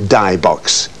sliding die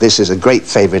box. This is a great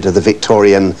favourite of the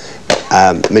Victorian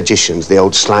magicians, the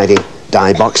old sliding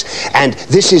die box. And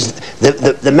this is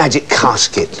the magic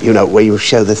casket, you know, where you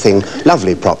show the thing.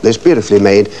 Lovely prop, this beautifully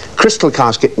made crystal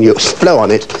casket, and you blow on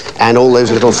it, and all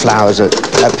those little flowers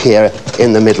appear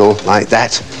in the middle like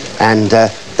that. And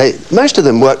most of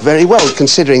them work very well,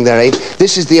 considering their age.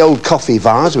 This is the old coffee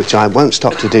vase, which I won't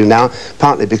stop to do now,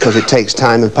 partly because it takes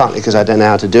time and partly because I don't know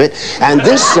how to do it. And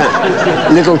this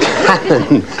little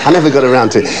cannon, I never got around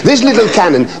to it. This little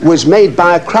cannon was made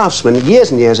by a craftsman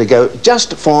years and years ago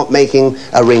just for making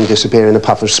a ring disappear in a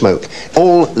puff of smoke.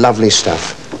 All lovely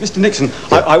stuff. Mr. Nixon,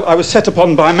 I was set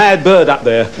upon by a mad bird up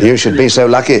there. You should be so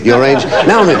lucky at your age.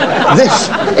 Now then,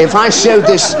 if I showed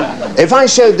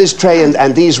this tray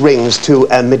and these rings to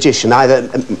a magician,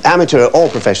 either amateur or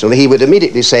professional, he would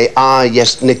immediately say, ah,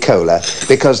 yes, Nicola,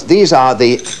 because these are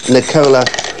the Nicola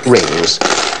rings.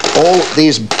 All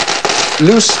these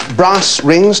loose brass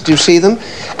rings, do you see them?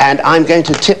 And I'm going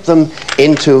to tip them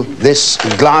into this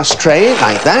glass tray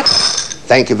like that.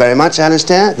 Thank you very much,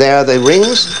 Alistair. There are the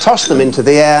rings. Toss them into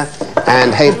the air,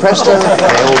 and hey presto, they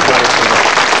all go together.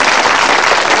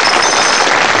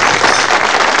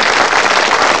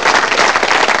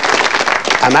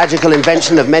 A magical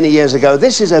invention of many years ago.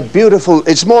 This is a beautiful,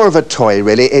 it's more of a toy,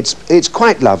 really. It's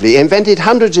quite lovely. Invented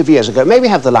hundreds of years ago. Maybe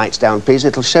have the lights down, please.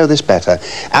 It'll show this better.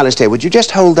 Alistair, would you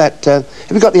just hold that... have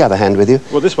you got the other hand with you?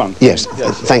 Well, this one? Yes.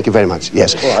 Thank you very much.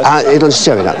 Yes. It'll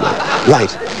show it up now.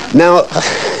 Right. Now...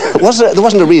 there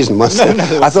wasn't a reason, was there?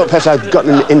 No. I thought perhaps I'd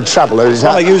gotten in trouble.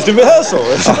 Well, I used in rehearsal.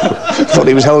 Thought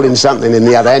he was holding something in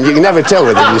the other hand. You can never tell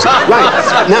with him.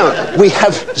 Right, now, we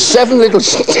have 7 little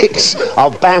sticks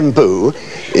of bamboo,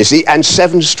 you see, and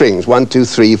 7 strings. 1, 2,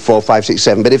 3, 4, 5, 6,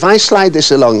 7. But if I slide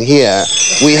this along here,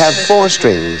 we have 4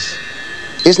 strings.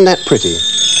 Isn't that pretty?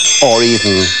 Or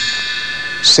even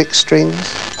 6 strings?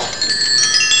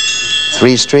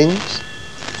 3 strings?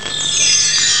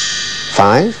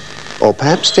 5? Or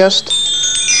perhaps just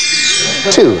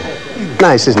 2.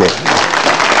 Nice, isn't it?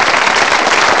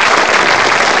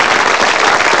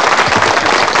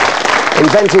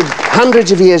 Invented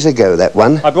hundreds of years ago, that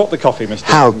one. I brought the coffee, Mr.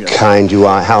 How kind you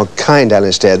are. How kind,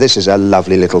 Alistair. This is a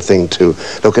lovely little thing, too.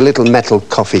 Look, a little metal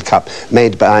coffee cup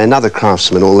made by another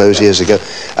craftsman all those years ago.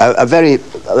 A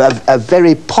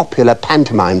very popular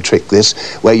pantomime trick, this,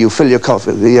 where you fill your cup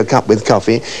with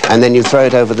coffee, and then you throw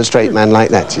it over the straight man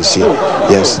like that, you see.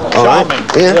 Yes. All right?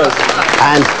 Yeah.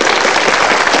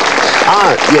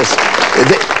 Yes.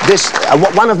 Yes.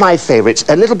 One of my favourites,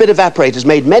 a little bit of apparatus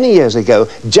made many years ago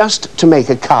just to make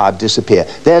a card disappear.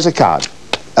 There's a card,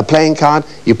 a playing card.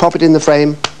 You pop it in the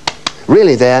frame,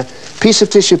 really there, piece of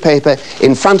tissue paper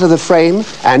in front of the frame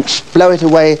and blow it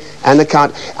away, and the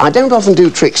card... I don't often do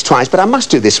tricks twice, but I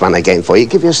must do this one again for you.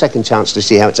 Give you a second chance to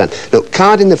see how it's done. Look,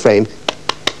 card in the frame,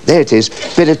 there it is,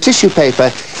 bit of tissue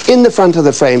paper in the front of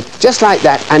the frame, just like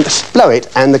that, and blow it,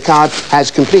 and the card has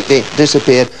completely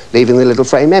disappeared, leaving the little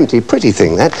frame empty. Pretty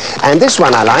thing, that. And this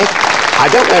one I like. I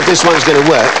don't know if this one's going to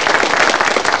work.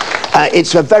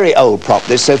 It's a very old prop,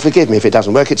 this, so forgive me if it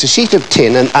doesn't work. It's a sheet of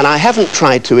tin, and I haven't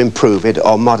tried to improve it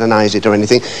or modernise it or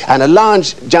anything, and a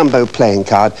large jumbo playing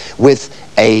card with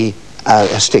a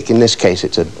stick. In this case,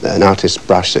 it's an artist's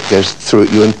brush that goes through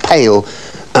it. You impale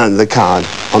the card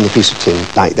on the piece of tin,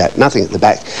 like that, nothing at the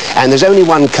back. And there's only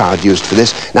one card used for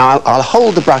this. Now, I'll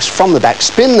hold the brush from the back,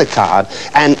 spin the card,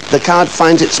 and the card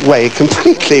finds its way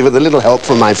completely, with a little help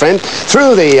from my friend,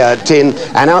 through the tin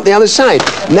and out the other side.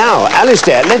 Now,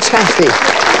 Alistair, let's have the...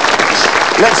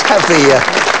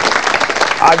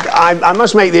 I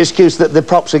must make the excuse that the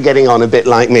props are getting on a bit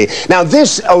like me. Now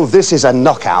this is a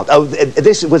knockout. Oh,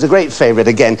 this was a great favourite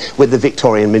again with the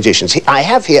Victorian magicians. I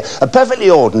have here a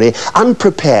perfectly ordinary,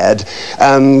 unprepared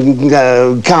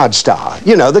card star.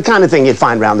 You know, the kind of thing you'd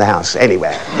find around the house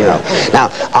anywhere, you know. Now,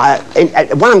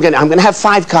 I'm going to have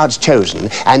 5 cards chosen,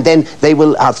 and then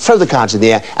I'll throw the cards in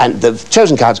the air, and the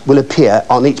chosen cards will appear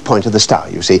on each point of the star,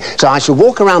 you see. So I shall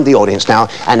walk around the audience now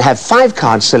and have 5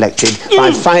 cards selected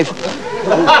by 5...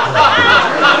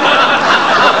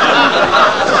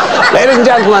 Ladies and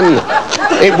gentlemen,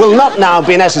 it will not now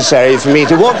be necessary for me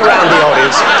to walk around the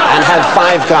audience and have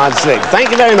 5 cards selected. Thank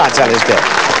you very much, Alistair.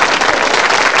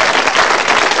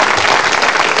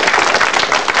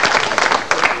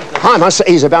 I must say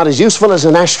he's about as useful as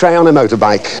an ashtray on a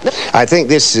motorbike. I think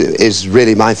this is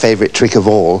really my favourite trick of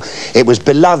all. It was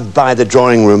beloved by the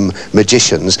drawing room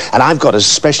magicians, and I've got a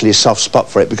especially soft spot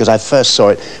for it because I first saw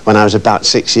it when I was about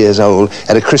 6 years old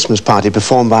at a Christmas party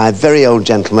performed by a very old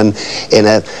gentleman in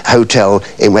a hotel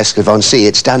in West Cliff-on-Sea.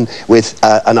 It's done with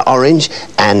an orange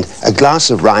and a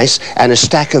glass of rice and a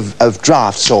stack of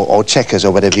drafts or checkers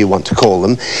or whatever you want to call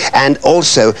them, and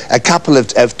also a couple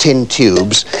of tin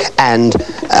tubes and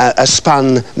a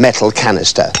spun metal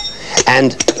canister,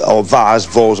 or vase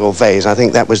or vase. I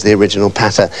think that was the original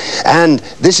patter. And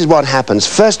this is what happens.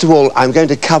 First of all, I'm going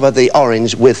to cover the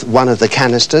orange with one of the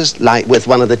canisters, like with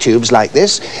one of the tubes like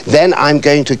this. Then I'm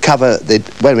going to cover the...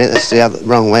 Wait a minute, that's the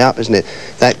wrong way up, isn't it?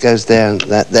 That goes there and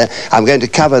that there. I'm going to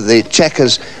cover the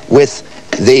checkers with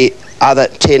the other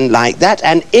tin like that,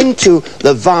 and into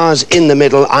the vase in the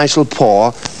middle I shall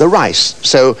pour the rice.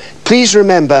 So please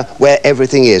remember where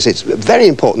everything is. It's very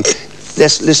important.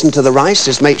 Just listen to the rice,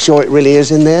 just make sure it really is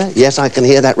in there. Yes, I can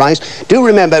hear that rice. Do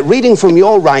remember, reading from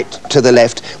your right to the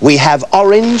left, we have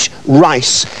orange,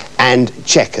 rice and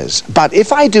checkers. But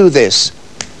if I do this,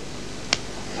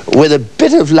 with a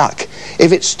bit of luck,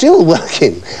 if it's still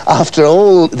working after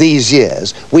all these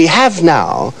years, we have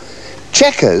now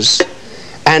checkers.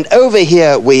 And over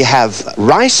here we have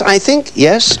rice, I think,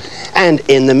 yes, and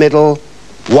in the middle,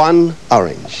 1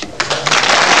 orange.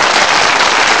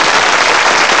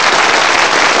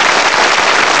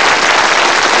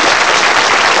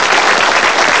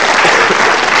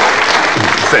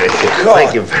 Very good.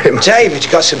 Thank you very much. David,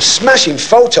 you've got some smashing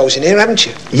photos in here, haven't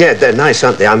you? Yeah, they're nice,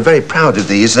 aren't they? I'm very proud of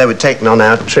these. They were taken on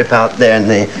our trip out there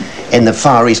in the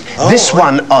Far East. Oh, this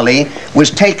one, Ollie,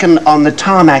 was taken on the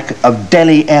tarmac of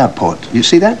Delhi Airport. You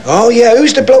see that? Oh, yeah.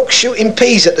 Who's the bloke shooting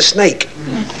peas at the snake?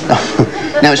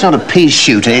 No, it's not a pea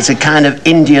shooter. It's a kind of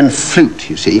Indian flute,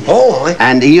 you see. Oh, aye.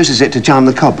 And he uses it to charm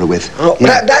the cobra with. Oh,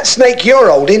 yeah. that snake you're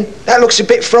holding, that looks a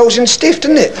bit frozen stiff,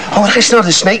 doesn't it? Oh, that's not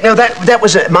a snake. No, that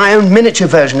was my own miniature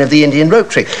version of the Indian rope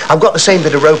trick. I've got the same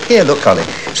bit of rope here, look, Ollie.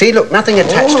 See, look, nothing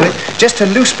attached to it. Just a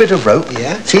loose bit of rope.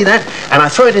 Yeah. See that? And I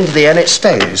throw it into the air and it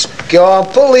stays. Go on,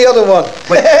 pull the other one.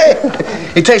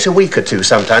 It takes a week or two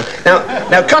sometimes.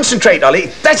 Now concentrate,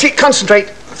 Ollie. That's it, concentrate.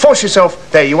 Force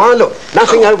yourself. There you are, look.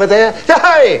 Nothing over there.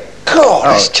 Hey! God,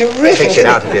 that's terrific. Take it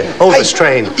out of here.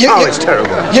 Overstrain. It's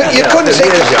terrible. You couldn't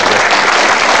think of...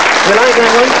 You like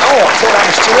that one? Oh, I thought that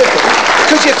was terrific.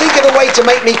 Could you think of a way to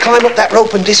make me climb up that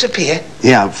rope and disappear?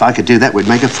 Yeah, if I could do that, we'd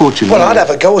make a fortune. Well, I'd have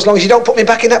a go as long as you don't put me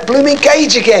back in that blooming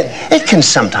cage again. It can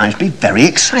sometimes be very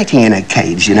exciting in a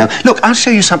cage, you know. Look, I'll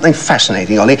show you something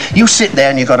fascinating, Ollie. You sit there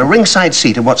and you've got a ringside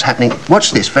seat of what's happening.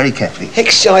 Watch this very carefully.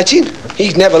 Exciting?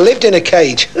 He's never lived in a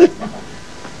cage.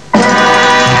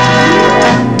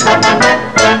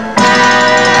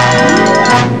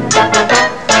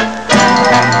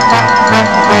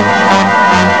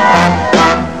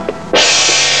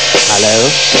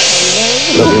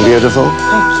 Looking beautiful.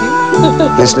 Thank you.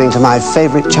 Listening to my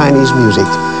favourite Chinese music.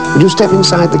 Would you step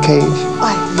inside the cage?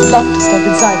 I'd love to step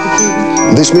inside the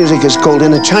cage. This music is called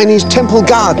In a Chinese Temple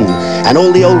Garden, and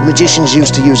all the old magicians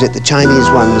used to use it, the Chinese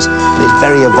ones, and it's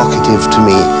very evocative to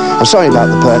me. I'm sorry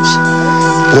about the perch.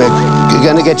 We're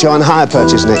going to get you on higher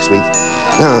perches next week.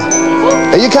 Now,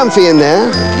 are you comfy in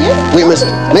there? Yes. We must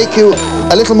make you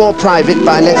a little more private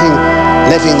by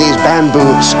letting these bamboo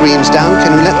screens down.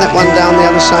 Can we let that one down the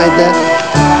other side there?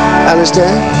 Alistair?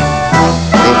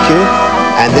 Thank you.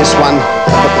 And this one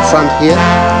up at the front here.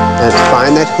 That's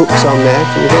fine. That hook's on there.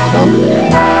 Can you get it on?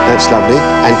 That's lovely.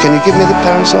 And can you give me the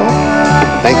parasol?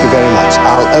 Thank you very much.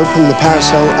 I'll open the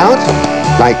parasol out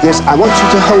like this. I want you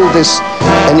to hold this,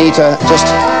 Anita, just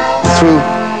through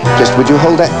Just, would you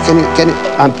hold that? Can you,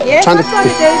 I'm Yes, trying to... I've got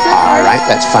it, David. All right,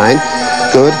 that's fine.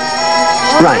 Good.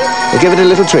 Right, now give it a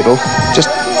little triggle. Just,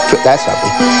 that's lovely.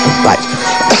 Right,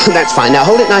 that's fine. Now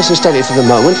hold it nice and steady for the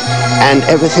moment, and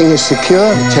everything is secure,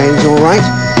 the chain's all right.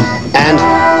 And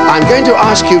I'm going to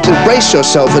ask you to brace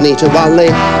yourself, Anita, while they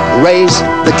raise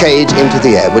the cage into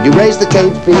the air. Would you raise the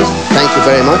cage, please? Thank you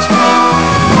very much.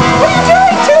 What are you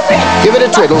doing to me? Give it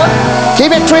a triddle.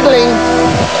 Keep it triddling.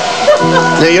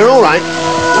 No, you're all right.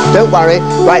 Don't worry.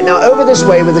 Right, now over this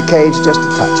way with the cage, just a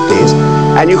touch, please.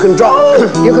 And you can drop,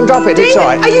 you can drop it, David, it's all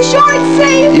right. are you sure it's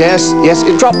safe? Yes, yes,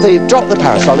 drop the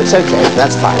parasol, it's okay,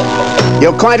 that's fine.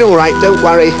 You're quite all right, don't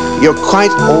worry. You're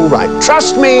quite all right.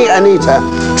 Trust me, Anita,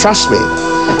 trust me.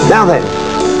 Now then,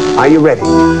 are you ready?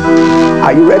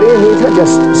 Are you ready, Anita?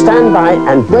 Just stand by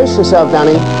and brace yourself,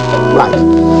 darling. Right.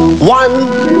 1,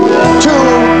 2,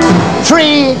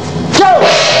 3, go!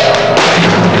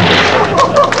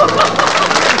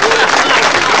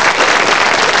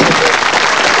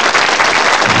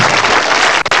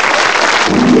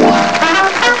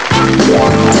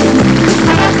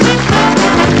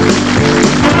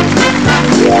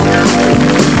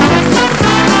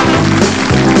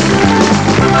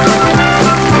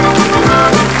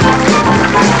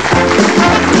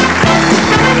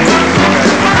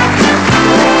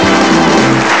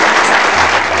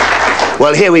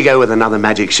 Well, here we go with another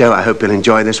magic show. I hope you'll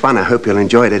enjoy this one. I hope you'll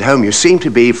enjoy it at home. You seem to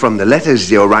be, from the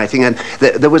letters you're writing, and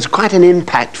there was quite an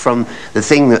impact from the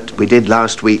thing that we did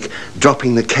last week,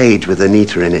 dropping the cage with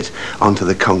Anita in it onto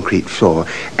the concrete floor.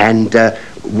 And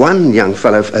one young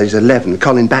fellow, who's 11,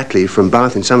 Colin Batley from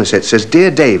Bath in Somerset, says,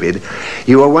 "Dear David,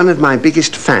 you are one of my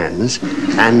biggest fans,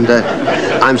 and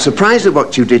I'm surprised at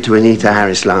what you did to Anita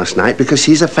Harris last night, because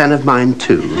she's a fan of mine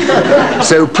too.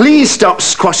 So please stop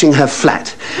squashing her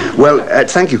flat." Well,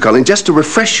 thank you, Colin. Just to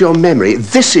refresh your memory,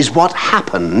 this is what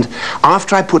happened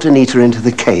after I put Anita into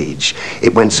the cage.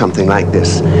 It went something like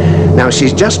this. Now,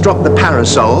 she's just dropped the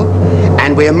parasol,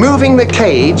 and we're moving the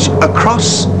cage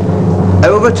across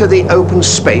over to the open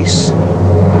space,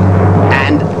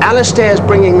 and Alistair's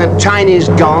bringing the Chinese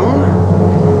gong,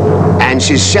 and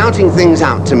she's shouting things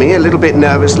out to me a little bit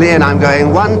nervously, and I'm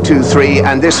going 1, 2, 3,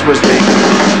 and this was the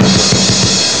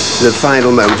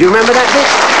final moment. Do you remember that bit?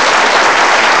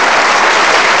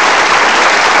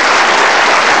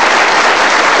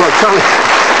 Well,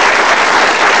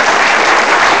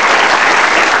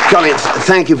 Colin,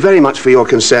 thank you very much for your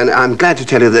concern. I'm glad to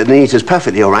tell you that Anita's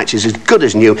perfectly all right. She's as good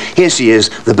as new. Here she is,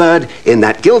 the bird in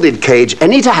that gilded cage,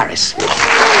 Anita Harris.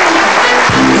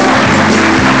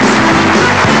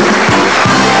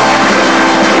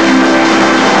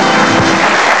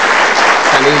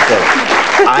 Anita,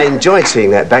 I enjoyed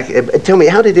seeing that back. Tell me,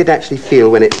 how did it actually feel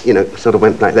when it, you know, sort of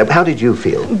went like that? How did you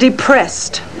feel?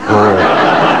 Depressed.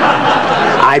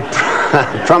 I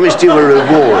promised you a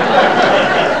reward.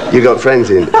 You got friends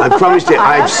in. I promised you.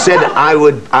 I've said I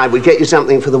would get you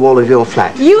something for the wall of your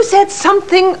flat. You said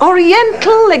something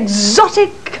oriental,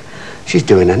 exotic. She's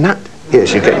doing a nut. Here,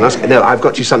 she's getting us. No, I've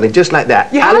got you something just like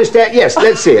that. Alistair, yes,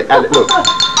 let's see it. Look.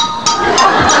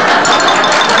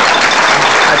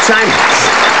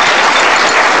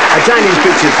 A Chinese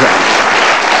picture frame.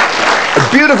 A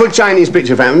beautiful Chinese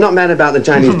picture frame. I'm not mad about the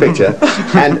Chinese picture.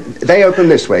 And they open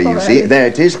this way, you see. There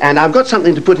it is. And I've got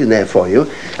something to put in there for you,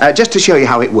 just to show you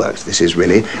how it works. This is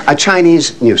really a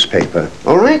Chinese newspaper.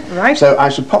 All right? Right. So I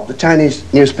should pop the Chinese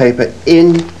newspaper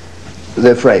in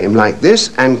the frame like this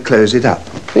and close it up.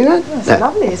 See that? That's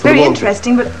lovely. It's very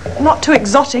interesting, but not too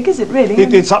exotic, is it, really?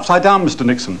 It's upside down, Mr.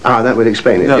 Nixon. Ah, that would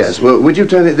explain it, yes. Well, would you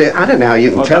turn it there? I don't know how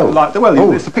you can tell.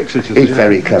 It's the picture. It's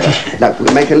very clever. Now,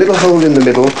 we'll make a little hole in the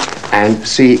middle and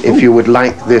see if you would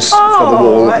like this for the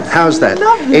wall. How's that?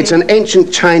 Lovely. It's an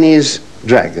ancient Chinese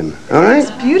dragon, all right?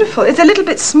 It's beautiful. It's a little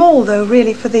bit small, though,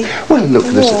 really, for the Well, look,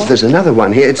 there's another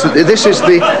one here. This is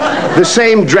the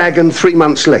same dragon 3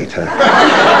 months later.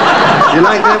 You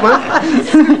like that one?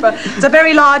 It's a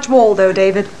very large wall, though,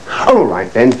 David. All right,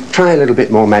 then. Try a little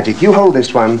bit more magic. You hold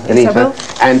this one, Anita, I will.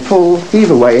 and pull, heave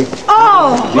away.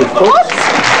 Oh! Beautiful. What?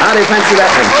 How do you fancy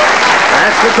that, then?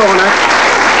 That's the corner.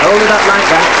 Hold it up like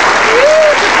that.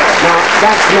 Beautiful. Now,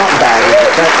 that's not bad, is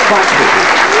it? That's quite pretty.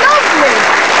 Lovely.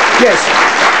 Yes.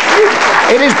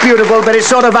 It is beautiful, but it's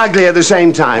sort of ugly at the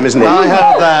same time, isn't it? I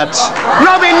heard that.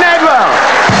 Robin Nedwell!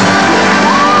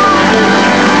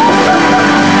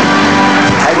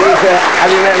 Have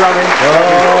you met Robin?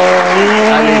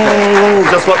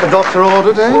 Just what the doctor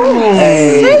ordered, eh?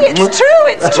 See, it's true,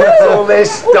 it's true. All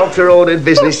this doctor-ordered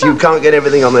business, you can't get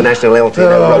everything on the national LT,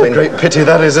 Robin. Great pity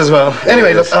that is as well.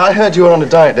 Anyway, look, I heard you were on a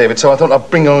diet, David, so I thought I'd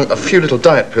bring on a few little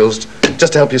diet pills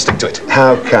just to help you stick to it.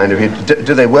 How kind of you.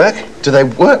 Do they work? Do they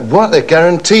work? What? They're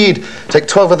guaranteed. Take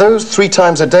 12 of those 3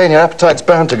 times a day and your appetite's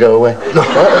bound to go away.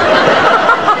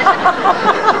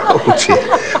 Oh, dear.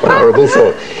 What a horrible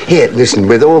thought. Here, listen,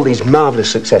 with all these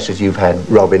marvellous successes you've had,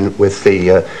 Robin, with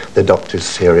the Doctor's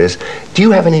series, do you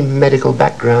have any medical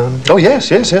background? Oh,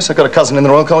 yes. I've got a cousin in the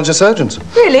Royal College of Surgeons.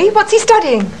 Really? What's he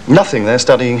studying? Nothing. They're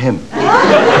studying him.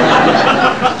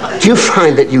 Do you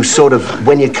find that you sort of,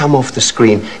 when you come off the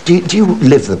screen, do you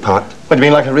live the part? What, do you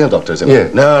mean like a real doctor, is it?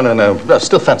 Yeah. No. I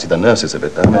still fancy the nurses a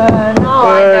bit, though. Now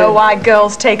I know why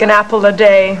girls take an apple a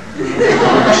day.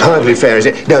 Hardly fair, is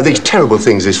it? No, these terrible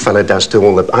things this fella does to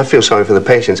all the... I feel sorry for the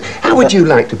patients. How would you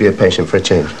like to be a patient for a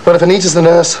change? Well, if Anita's the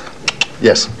nurse,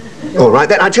 yes. All right,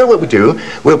 then, I'll tell you what we do.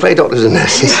 We'll play doctors and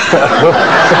nurses.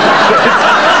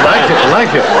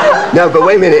 Like it. No, but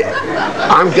wait a minute.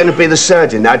 I'm going to be the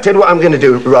surgeon. Now, I'll tell you what I'm going to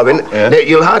do, Robin. Yeah. Now,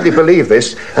 you'll hardly believe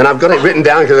this, and I've got it written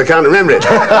down because I can't remember it.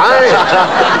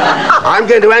 I'm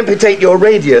going to amputate your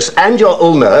radius and your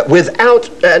ulna without,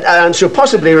 and shall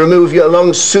possibly remove your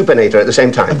long supinator at the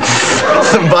same time.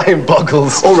 The mind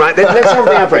boggles. All right, then, let's have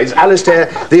the apparatus. Alistair,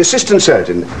 the assistant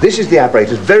surgeon. This is the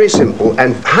apparatus, very simple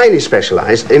and highly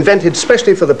specialised, invented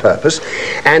specially for the purpose,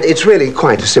 and it's really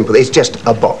quite simple. It's just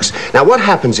a box. Now, what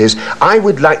happens is, I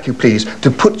would like you, please, to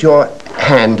put your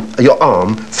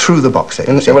arm through the box.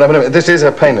 This is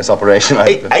a painless operation.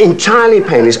 Entirely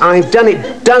painless. I've done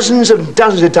it dozens of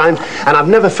times, and I've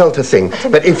never felt a thing.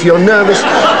 But if you're nervous,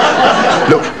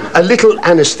 look, a little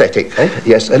anaesthetic.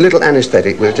 Yes, a little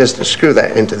anaesthetic. We'll just screw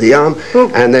that into the arm,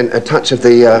 and then a touch of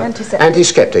the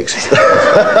antiseptics.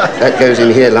 That goes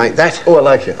in here like that. Oh, I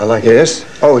like it. Yes.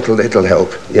 Oh, it'll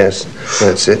help. Yes,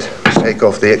 that's it. Take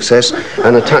off the excess,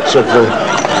 and a touch of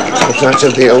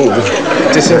the old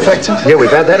disinfectant. Yeah,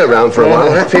 we've had that around for a while.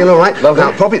 Does that feel all right? Lovely.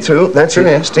 Now, pop it through. That's it.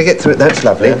 Yeah. Stick it through. That's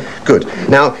lovely. Yeah. Good.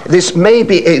 Now, this may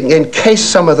be, in case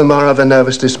some of them are of a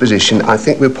nervous disposition, I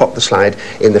think we'll pop the slide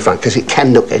in the front, because it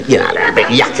can look, a bit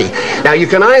yucky. Now, you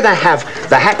can either have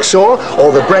the hacksaw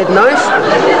or the bread knife,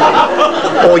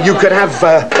 or you could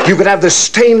have the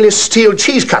stainless steel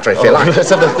cheese cutter, if you like. Let's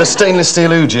have the stainless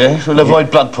steel ouija, eh? We'll avoid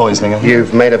blood poisoning.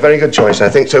 You've made a very good choice, I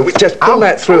think. So we just pull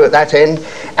that through at that end,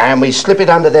 and we slip it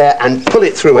under there and pull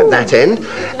it through at that end,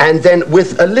 and then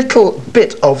with a little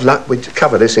bit of luck, we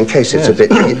cover this in case it's a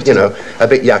bit, a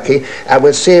bit yucky, and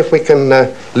we'll see if we can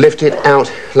lift it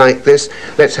out like this.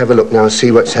 Let's have a look now,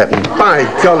 see what's happening. By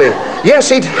golly,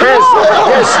 yes, it has.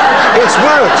 Yes, it's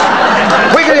worked.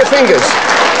 Wiggle your fingers.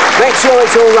 Make sure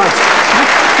it's all right.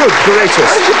 Good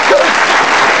gracious.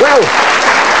 Well.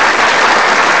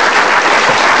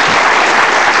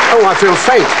 Oh, I feel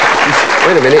faint.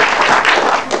 Wait a minute.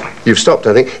 You've stopped,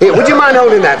 I think. Here, would you mind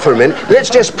holding that for a minute? Let's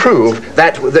just prove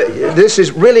that this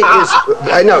is really is...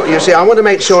 no, you see, I want to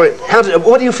make sure...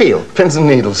 what do you feel? Pins and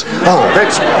needles. Oh,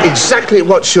 that's exactly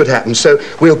what should happen. So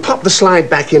we'll pop the slide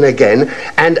back in again,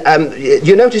 and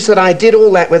you notice that I did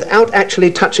all that without actually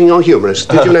touching your humerus.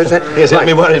 Did you notice that? Yes, had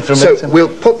me worried for a minute. So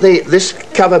we'll put this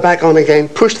cover back on again,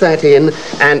 push that in,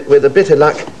 and with a bit of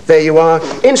luck, there you are.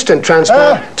 Instant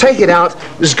transport. Take it out.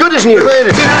 As good as new.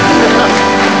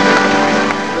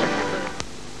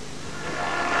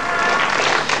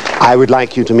 I would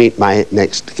like you to meet my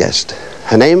next guest.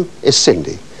 Her name is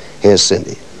Cindy. Here's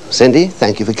Cindy. Cindy,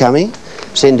 thank you for coming.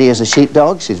 Cindy is a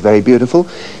sheepdog. She's very beautiful.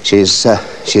 She's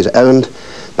owned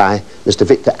by Mr.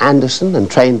 Victor Anderson and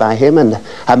trained by him, and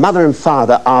her mother and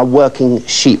father are working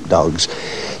sheepdogs.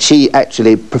 She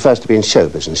actually prefers to be in show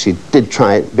business. She did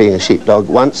try being a sheepdog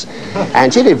once,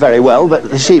 and she did very well, but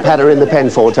the sheep had her in the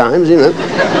pen 4 times,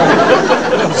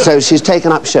 So she's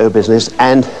taken up show business,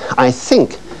 and I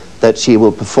think that she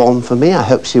will perform for me. I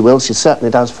hope she will. She certainly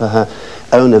does for her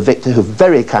owner, Victor, who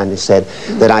very kindly said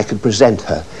that I could present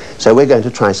her. So we're going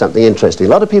to try something interesting. A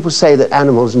lot of people say that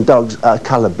animals and dogs are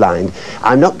colour-blind.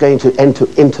 I'm not going to enter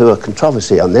into a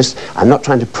controversy on this. I'm not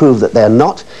trying to prove that they're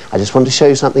not. I just want to show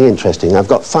you something interesting. I've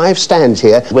got 5 stands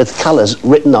here with colours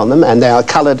written on them, and they are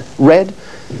coloured red,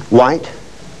 white,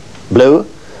 blue,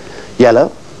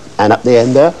 yellow, and up the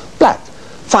end there, black.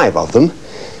 5 of them.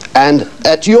 And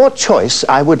at your choice,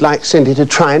 I would like Cindy to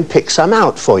try and pick some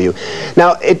out for you.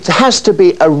 Now, it has to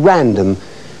be a random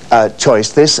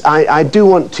choice, this. I do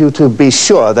want you to be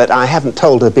sure that I haven't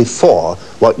told her before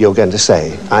what you're going to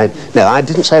say. No, I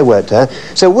didn't say a word to her.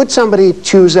 So would somebody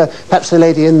choose, perhaps the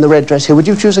lady in the red dress here, would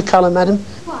you choose a colour, madam?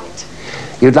 White.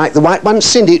 You'd like the white one?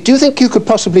 Cindy, do you think you could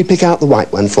possibly pick out the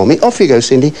white one for me? Off you go,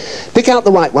 Cindy. Pick out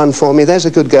the white one for me. There's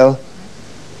a good girl.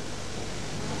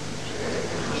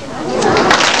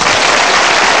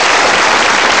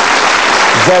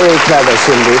 Very clever,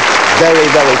 Cindy. Very,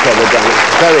 very clever, Danny.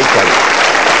 Very clever.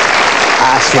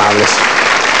 That's marvellous.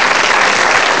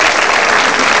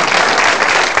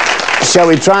 Shall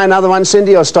we try another one,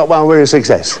 Cindy, or stop while we're a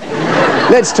success?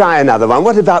 Let's try another one.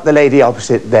 What about the lady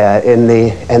opposite there in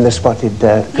the spotted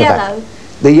cravat? Yellow.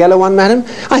 The yellow one, madam?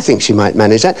 I think she might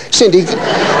manage that. Cindy,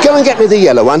 go and get me the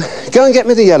yellow one. Go and get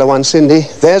me the yellow one, Cindy.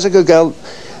 There's a good girl.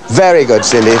 Very good,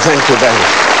 Cindy. Thank you very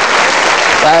much.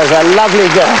 That was a lovely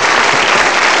girl.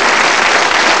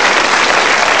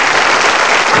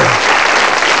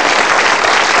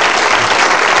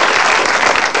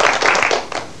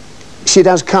 She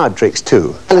does card tricks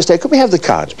too. Alistair, could we have the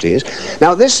cards, please?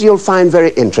 Now, this you'll find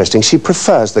very interesting. She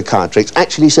prefers the card tricks.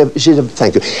 Actually, she's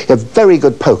a very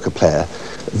good poker player.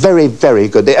 Very, very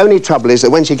good. The only trouble is that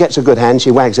when she gets a good hand, she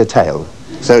wags her tail.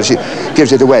 So she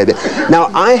gives it away a bit. Now,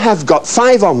 I have got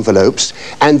 5 envelopes,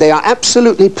 and they are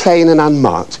absolutely plain and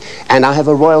unmarked. And I have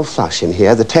a royal flush in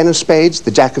here, the 10 of spades,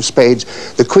 the jack of spades,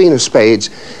 the queen of spades,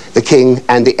 the king,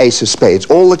 and the ace of spades.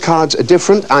 All the cards are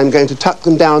different. I'm going to tuck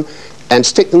them down and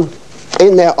stick them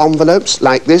in their envelopes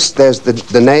like this. There's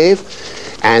the knave,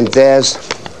 and there's,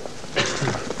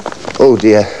 oh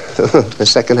dear, the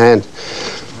second hand.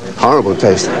 Horrible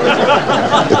taste.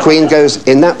 The queen goes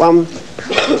in that one,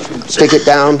 stick it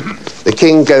down. The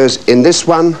king goes in this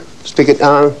one, stick it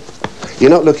down. You're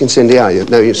not looking, Cindy, are you?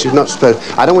 No, she's not supposed.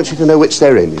 I don't want you to know which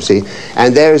they're in, you see.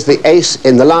 And there is the ace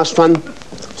in the last one.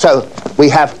 So we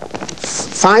have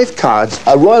 5 cards,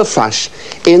 a royal flush,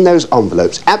 in those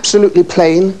envelopes. Absolutely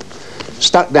plain.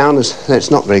 Stuck down,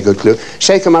 that's not a very good clue.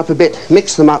 Shake them up a bit,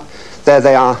 mix them up. There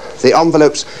they are. The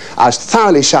envelopes are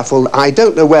thoroughly shuffled. I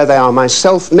don't know where they are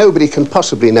myself. Nobody can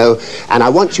possibly know. And I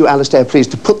want you, Alistair, please,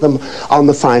 to put them on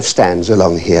the 5 stands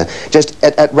along here. Just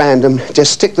at random,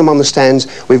 just stick them on the stands.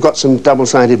 We've got some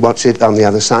double-sided watch it on the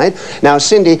other side. Now,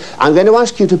 Cindy, I'm going to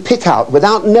ask you to pick out,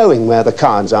 without knowing where the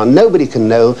cards are, nobody can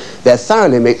know, they're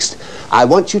thoroughly mixed. I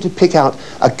want you to pick out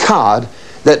a card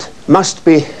that must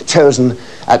be chosen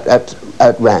at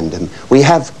random. We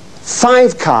have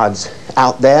 5 cards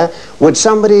out there. Would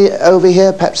somebody over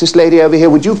here, perhaps this lady over here,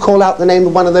 would you call out the name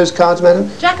of one of those cards, madam?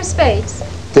 Jack of spades.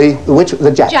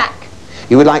 The jack? Jack.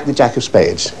 You would like the jack of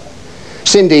spades.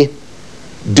 Cindy,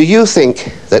 do you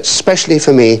think that, especially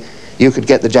for me, you could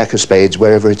get the jack of spades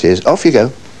wherever it is? Off you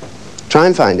go. Try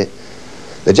and find it.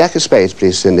 The jack of spades,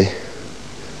 please, Cindy.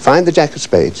 Find the jack of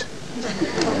spades.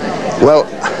 Well,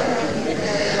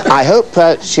 I hope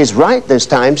she's right this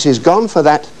time. She's gone for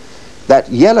that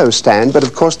yellow stand, but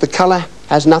of course the colour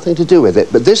has nothing to do with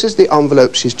it. But this is the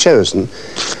envelope she's chosen.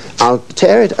 I'll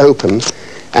tear it open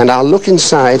and I'll look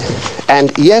inside,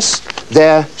 and yes,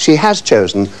 there she has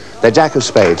chosen the jack of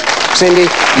spades. Cindy,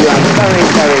 you are very,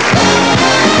 very...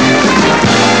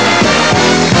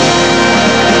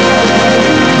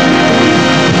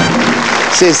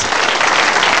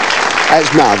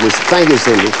 That's marvellous. Thank you,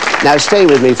 Cindy. Now, stay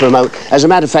with me for a moment. As a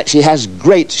matter of fact, she has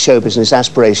great show business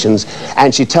aspirations,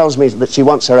 and she tells me that she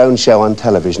wants her own show on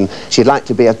television. She'd like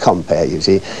to be a compere, you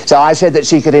see. So I said that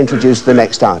she could introduce the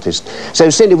next artist. So,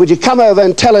 Cindy, would you come over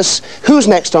and tell us who's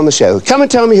next on the show? Come and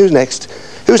tell me who's next.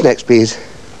 Who's next, please?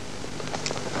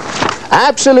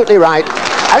 Absolutely right.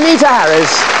 Anita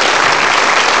Harris.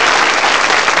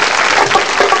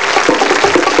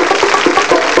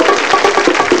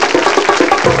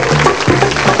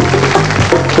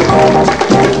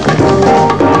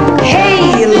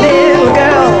 Hey, little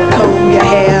girl, comb your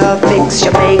hair, fix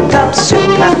your makeup, soon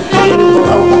he will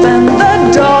open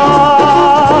the door.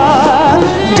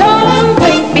 Don't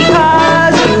think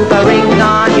because you've a ring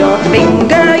on your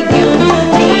finger, you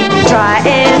needn't try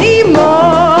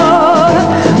anymore.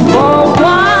 For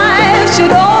wives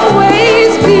should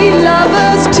always be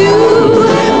lovers too.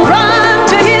 Run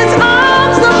to his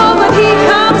arms the moment he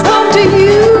comes home to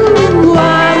you.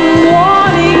 I'm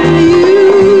warning you.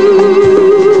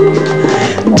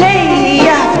 Day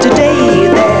after day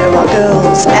there are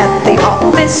girls at the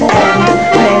office, and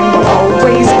men will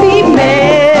always be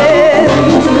men.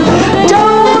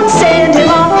 Don't send him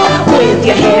off with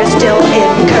your hair still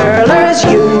in curlers.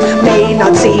 You may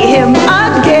not see him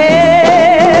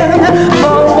again.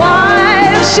 For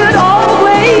wives should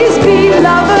always be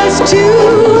lovers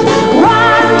too.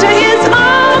 Run to his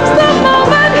arms the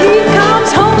moment he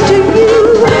comes home to you.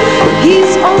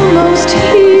 He's almost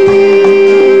here.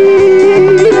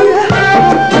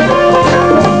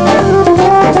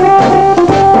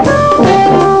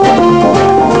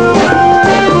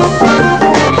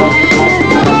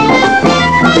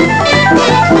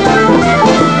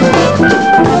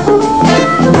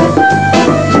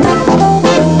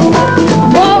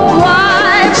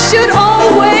 Wives should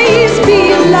always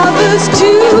be lovers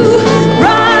too.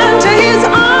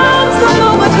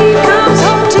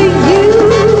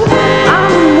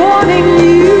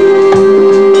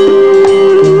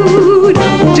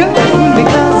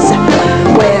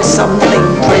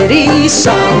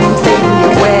 something you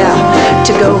wear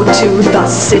to go to the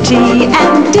city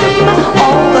and dim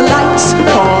all the lights,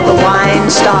 pour the wine,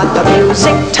 start the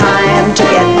music. Time to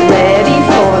get ready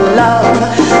for love.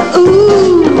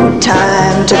 Ooh,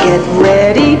 time to get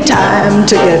ready, time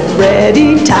to get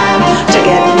ready, time to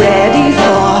get ready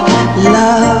for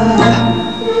love.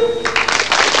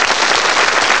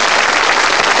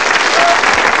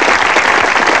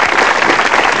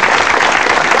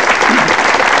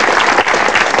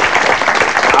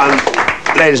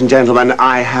 Ladies and gentlemen,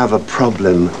 I have a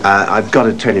problem. I've got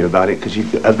to tell you about it because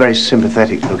you're a very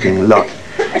sympathetic-looking lot.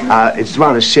 It's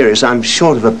rather serious. I'm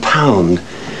short of £1.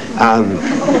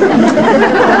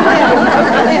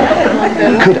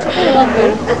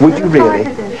 Would you really?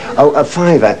 Oh, a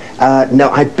 £5. No,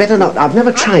 I'd better not. I've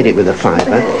never tried it with a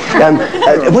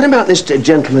 £5. What about this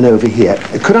gentleman over here?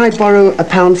 Could I borrow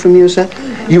 £1 from you, sir?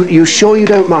 You sure you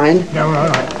don't mind? No, all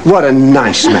right. What a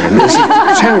nice man. This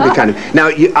is terribly kind of... Now,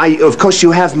 of course, you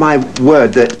have my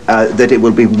word that it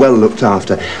will be well looked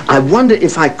after. I wonder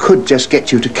if I could just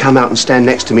get you to come out and stand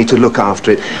next to me to look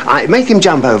after it. Make him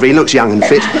jump over. He looks young and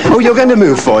fit. Oh, you're going to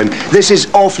move for him. This is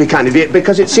awfully kind of you,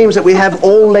 because it seems that we have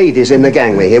all ladies in the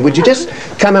gangway here. Would you just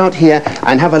come out here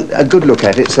and have a good look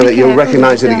at it so that you'll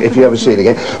recognise it if you ever see it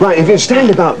again? Right, if you stand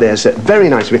about there, sir, very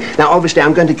nice of you. Now, obviously,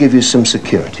 I'm going to give you some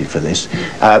security for this,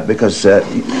 because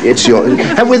it's your...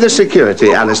 And with the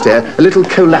security, Alistair, a little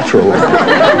collateral.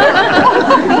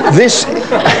 This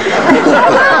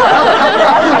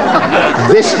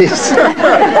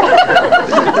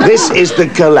is the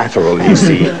collateral, you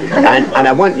see. And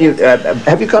I want you...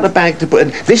 have you got a bag to put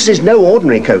in? This is no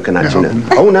ordinary coconut, you know.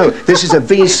 Oh, no. This is a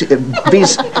VIC.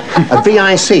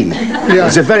 Yeah.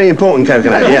 It's a very important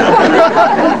coconut, yeah.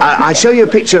 I show you a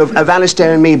picture of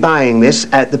Alistair and me buying this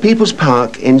at the People's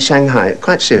Park in Shanghai.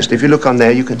 Quite seriously, if you look on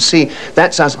there, you can see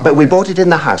that's us. But we bought it in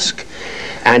the husk.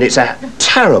 And it's a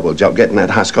terrible job getting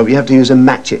that husk off. You have to use a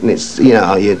matchet, and it's, you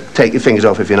know, you take your fingers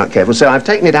off if you're not careful. So I've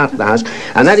taken it out of the husk,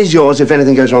 and that is yours if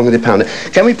anything goes wrong with the pounder.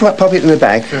 Can we pop it in the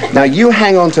bag? Now, you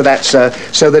hang on to that, sir,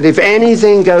 so that if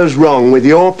anything goes wrong with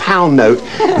your pound note,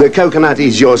 the coconut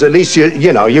is yours. At least,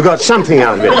 you know, you got something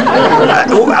out of it.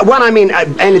 When I mean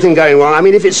anything going wrong, I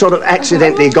mean if it sort of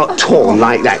accidentally got torn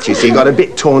like that, you see, got a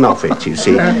bit torn off it, you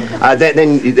see.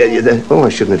 Oh, I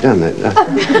shouldn't have done that.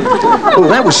 Oh,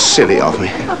 that was silly of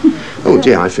me. Oh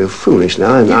dear, I feel foolish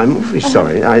now. I'm awfully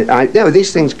sorry. You know,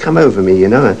 these things come over me, you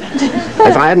know.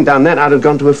 If I hadn't done that, I'd have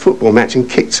gone to a football match and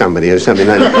kicked somebody or something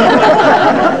like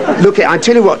that. Look, I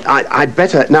tell you what, I'd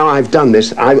better, now I've done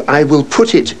this, I will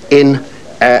put it in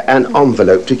an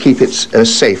envelope to keep it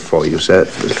safe for you, sir,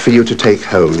 for you to take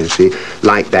home, you see,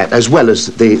 like that, as well as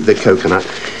the coconut.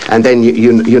 And then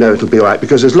you know it'll be all right,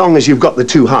 because as long as you've got the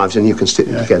two halves and you can stick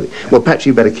them together. Well, perhaps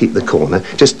you better keep the corner.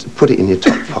 Just put it in your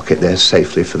top pocket there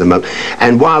safely for the moment.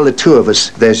 And while the two of us,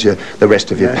 there's the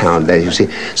rest of your pound there, you see,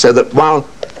 so that while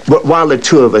the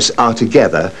two of us are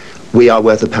together, we are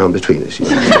worth £1 between us, you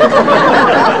know.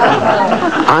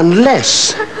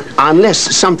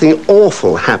 Unless something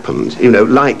awful happened, you know,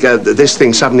 like this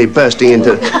thing suddenly bursting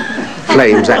into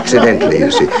flames accidentally, you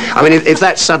see. I mean, if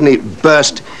that suddenly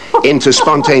burst into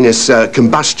spontaneous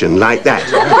combustion like that,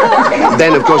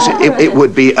 then, of course, it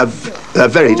would be a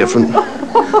very different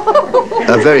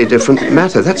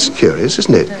matter. That's curious,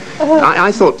 isn't it?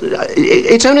 I thought...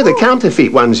 it's only the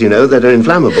counterfeit ones, you know, that are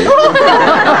inflammable.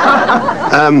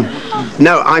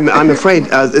 No, I'm afraid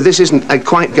this isn't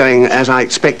quite going as I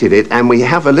expected it, and we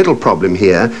have a little problem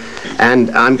here, and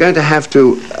I'm going to have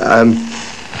to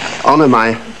honour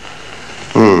my...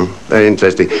 very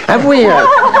interesting. Have we...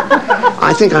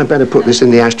 I think I'd better put this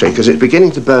in the ashtray, because it's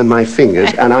beginning to burn my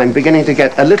fingers, and I'm beginning to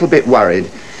get a little bit worried.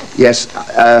 Yes,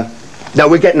 no,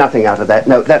 we get nothing out of that.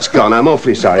 No, that's gone. I'm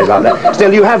awfully sorry about that.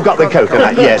 Still, you have got the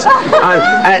coconut, yes.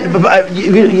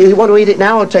 You want to eat it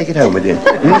now or take it home with you?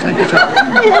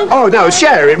 Oh, no,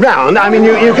 share it round. I mean,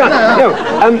 you can't...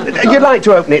 No, you'd like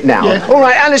to open it now? Yeah. All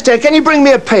right, Alistair, can you bring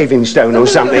me a paving stone or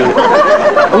something?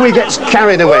 We get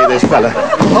carried away, this fella.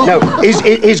 No,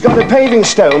 he's got a paving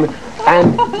stone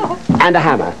and a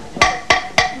hammer.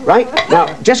 Right? Now,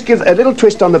 just give a little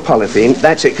twist on the polythene.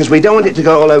 That's it, because we don't want it to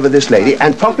go all over this lady.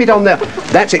 And pop it on the...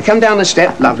 That's it. Come down the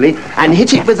step. Lovely. And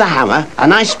hit it with the hammer. A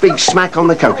nice big smack on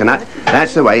the coconut.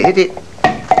 That's the way. Hit it.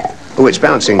 Oh, it's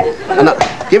bouncing.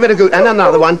 Give it a good... And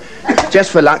another one, just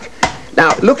for luck.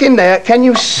 Now, look in there. Can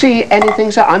you see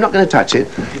anything, sir? I'm not going to touch it.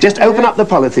 Just open up the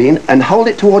polythene and hold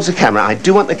it towards the camera. I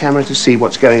do want the camera to see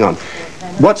what's going on.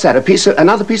 What's that?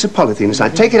 Another piece of polythene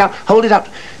inside. Take it out. Hold it up.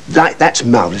 That's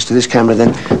marvellous to this camera.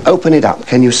 Then open it up.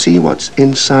 Can you see what's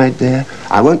inside there?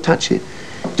 I won't touch it.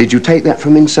 Did you take that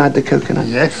from inside the coconut?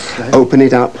 Yes. Open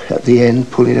it up at the end,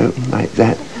 pull it open like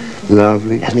that.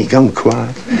 Lovely. Hasn't it gone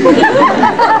quiet?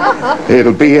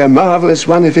 It'll be a marvellous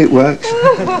one if it works.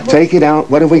 Take it out.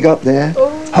 What have we got there?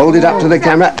 Hold it up to the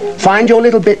camera. Find your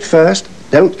little bit first.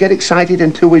 Don't get excited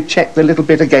until we've checked the little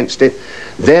bit against it.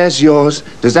 There's yours.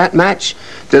 Does that match?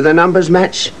 Do the numbers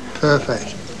match?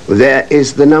 Perfect. There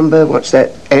is the number. What's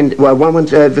that? Well,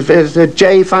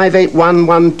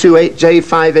 J581128.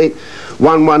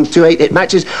 J581128. It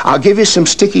matches. I'll give you some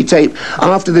sticky tape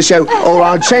after the show, or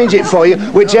I'll change it for you,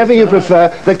 whichever you prefer.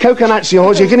 The coconut's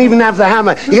yours. You can even have the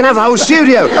hammer. You can have the whole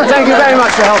studio. Thank you very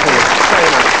much for helping us. Very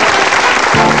much.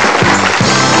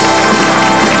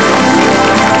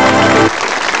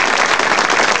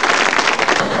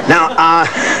 Now,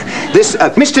 this,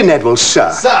 Mr. Nedwell,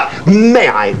 sir. Sir. May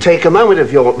I take a moment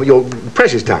of your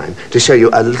precious time to show you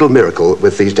a little miracle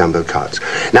with these jumbo cards?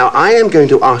 Now, I am going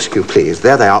to ask you, please,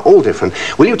 there they are, all different.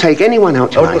 Will you take any one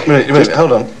out tonight? Wait a minute,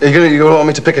 hold on. You want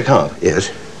me to pick a card?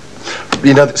 Yes.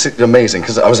 You know, it's amazing,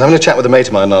 because I was having a chat with a mate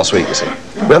of mine last week, you see.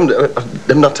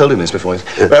 I've not told him this before.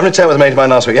 We're having a chat with a mate of mine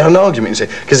last week. We had an argument, you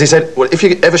see, because he said, well, if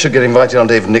you ever should get invited on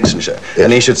David Nixon Show,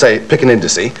 and he should say, pick an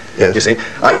indice, you see,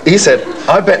 he said,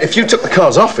 I bet if you took the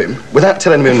cards off him without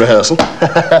telling him in rehearsal,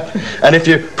 and if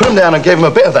you put them down and gave him a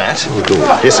bit of that,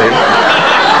 you see,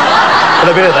 and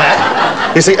a bit of that,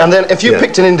 you see, and then if you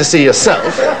picked an indice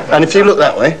yourself, and if you look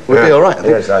that way, we'd be all right, I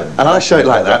think. And I showed it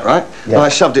like that, right? And I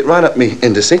shoved it right up me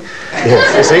indice, you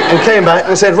see, and came back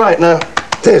and said, right, now,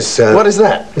 what is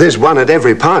that? There's one at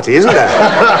every party, isn't there?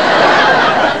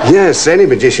 Yes, any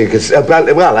magician could...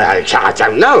 well, I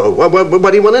don't know. What do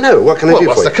you want to know? What can I do for you?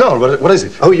 What's the card? What is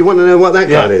it? Oh, you want to know what that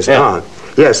card is? Yeah. Ah,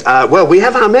 yes, well, we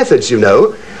have our methods, you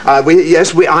know.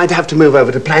 I'd have to move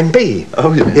over to Plan B.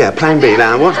 Oh, yeah. Yeah, Plan B.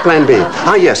 Now, what's Plan B?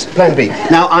 Ah, yes, Plan B.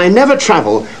 Now, I never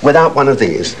travel without one of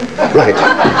these. Right.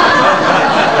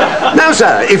 Now,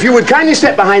 sir, if you would kindly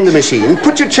step behind the machine,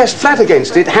 put your chest flat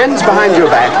against it, hands behind your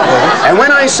back, and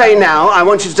when I say now, I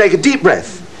want you to take a deep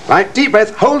breath. Right, deep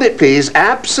breath, hold it please,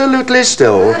 absolutely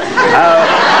still.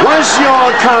 Was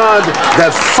your card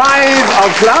the 5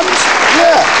 of clubs?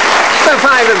 Yeah. The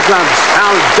 5 of clubs.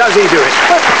 How does he do it?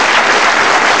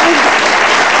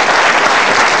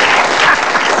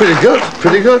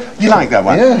 Pretty good. You like that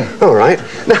one? Yeah. All right.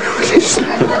 Now,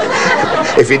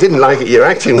 if you didn't like it, you're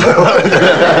acting well.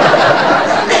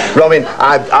 Robin,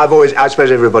 I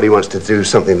suppose everybody wants to do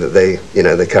something that they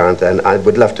can't, and I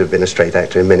would love to have been a straight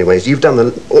actor in many ways. You've done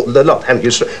the lot, haven't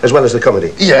you, as well as the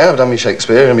comedy? Yeah, I've done me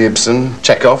Shakespeare and me Ibsen,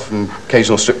 Chekhov, and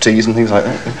occasional striptease and things like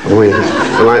that. Oh, yeah.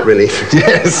 Right relief.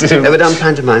 Yes. Ever done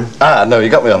pantomime? Ah, no, you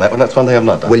got me on that one. That's one thing I've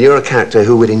not done. Well, you're a character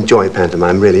who would enjoy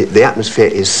pantomime, really. The atmosphere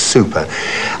is super.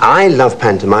 I love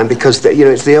pantomime because,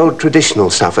 it's the old traditional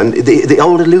stuff, and the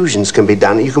old illusions can be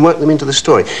done. You can work them into the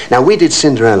story. Now, we did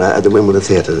Cinderella at the Wimbledon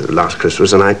Theatre last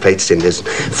Christmas, and I played Cinder's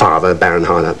father, Baron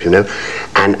Hardup,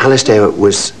 and Alistair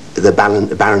was the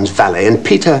Baron's valet, and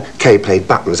Peter Kay played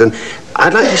Buttons, and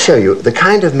I'd like to show you the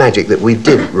kind of magic that we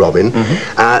did, Robin,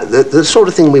 the sort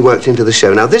of thing we worked into the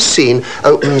show. Now, this scene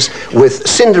opens with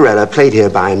Cinderella, played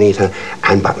here by Anita,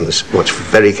 and Buttons. Watch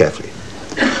very carefully.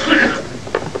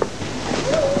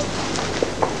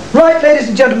 Right, ladies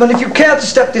and gentlemen, if you care to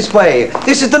step this way,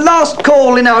 this is the last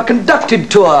call in our conducted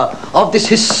tour of this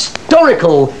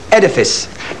historical edifice.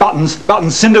 Buttons,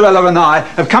 Cinderella and I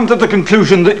have come to the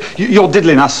conclusion that you're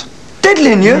diddling us.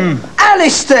 Diddling you?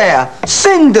 Alistair,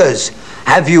 Cinders,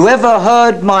 have you ever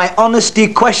heard my honesty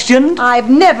questioned? I've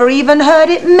never even heard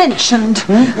it mentioned.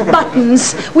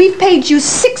 Buttons, we've paid you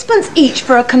 6pence each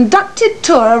for a conducted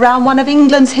tour around one of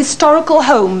England's historical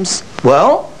homes.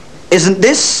 Well, isn't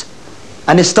this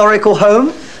an historical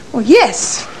home? Well,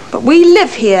 yes, but we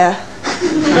live here.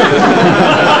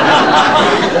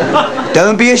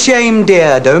 Don't be ashamed,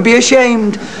 dear, don't be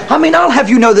ashamed. I mean, I'll have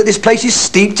you know that this place is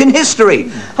steeped in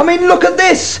history. I mean, look at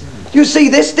this. You see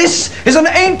this? This is an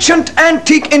ancient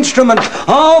antique instrument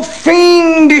of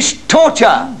fiendish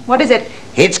torture. What is it?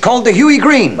 It's called the Huey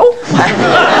Green. Oh.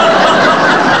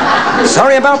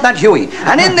 Sorry about that, Huey.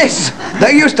 And in this,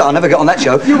 they used to, I'll never get on that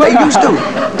show,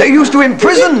 they used to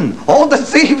imprison all the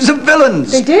thieves and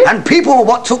villains. They did? And people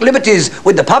what took liberties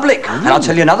with the public. And I'll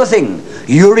tell you another thing.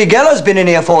 Uri Geller's been in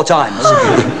here 4 times.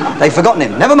 They've forgotten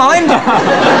him. Never mind.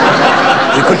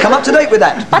 We could come up to date with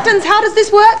that. Buttons, how does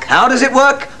this work? How does it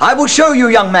work? I will show you,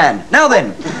 young man. Now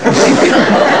then.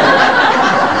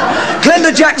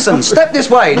 Glenda Jackson, step this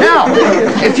way. Now,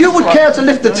 if you would care to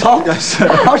lift the top,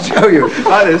 I'll show you.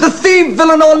 The thief,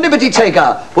 villain, or liberty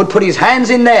taker would put his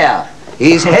hands in there.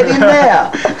 his head in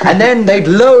there, and then they'd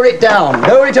lower it down,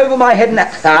 lower it over my head and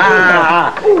that.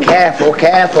 Ah, careful,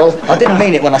 careful. I didn't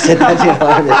mean it when I said that. You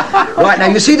know. Right, now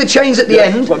you see the chains at the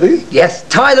end? Yes,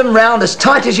 tie them round as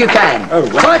tight as you can.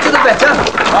 Tighter the better.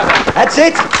 That's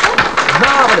it.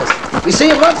 Marvellous. You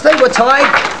see, and once they were tied,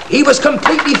 he was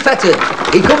completely fettered.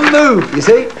 He couldn't move, you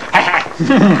see?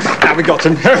 Now we got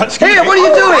him. Here, what are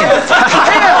you doing?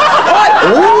 Here, what?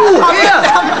 Ooh, here.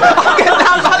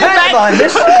 Never mind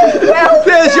this.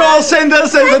 There's your cinder,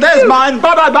 there's mine.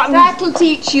 Bye-bye, Button. That'll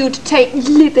teach you to take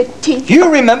liberties.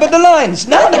 You remember the lines.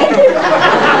 No.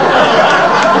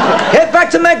 Get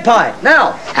back to Magpie,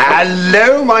 now.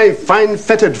 Hello, my fine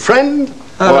fettered friend.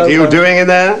 What are you doing in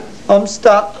there? I'm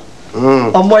stuck.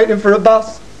 I'm waiting for a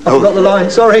bus. I forgot the line,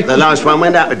 sorry. The last one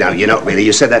went out. No, you're not really.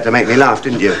 You said that to make me laugh,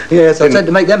 didn't you? Yes, I said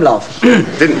to make them laugh.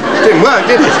 Didn't work,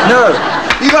 did it? No.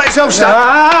 You got yourself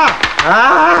stuck.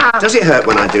 Does it hurt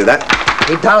when I do that?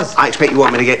 It does. I expect you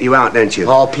want me to get you out, don't you?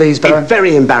 Oh, please, Baron. It's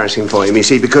very embarrassing for him, you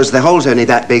see, because the hole's only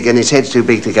that big and his head's too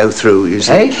big to go through, you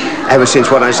see. Ever since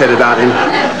what I said about him.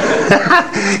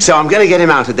 So I'm going to get him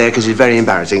out of there because it's very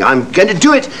embarrassing. I'm going to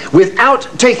do it without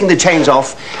taking the chains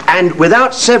off and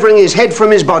without severing his head from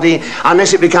his body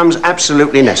unless it becomes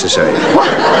absolutely necessary.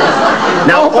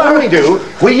 Now, all we do,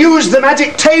 we use the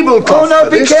magic tablecloth. Oh, no,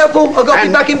 be careful. I've got to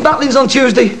be back in Butlins on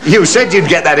Tuesday. You said you'd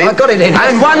get that in. I got it in.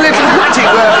 And one little magic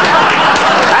word.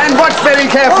 And watch very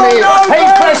carefully. Oh, no,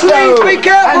 hey, presto. please, be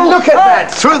careful. And look at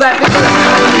that. Through that little...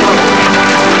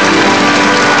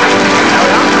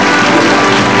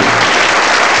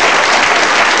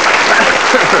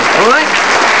 All right.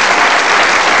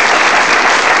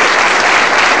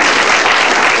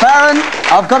 Baron,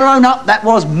 I've got to own up, that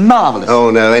was marvellous.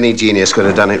 Oh, no, any genius could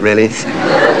have done it, really.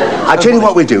 I'll tell you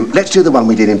what we'll do. Let's do the one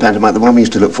we did in pantomime, the one we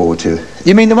used to look forward to.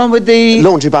 You mean the one with the...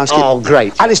 Laundry basket. Oh,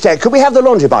 great. Alistair, could we have the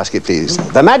laundry basket, please?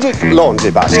 The magic laundry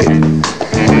basket.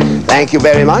 Thank you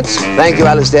very much. Thank you,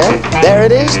 Alistair. There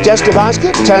it is, just a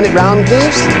basket. Turn it round,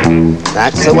 please.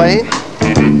 That's the way.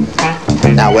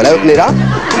 Now we'll open it up.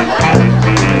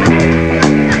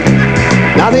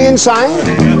 Nothing inside,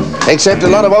 except a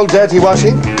lot of old dirty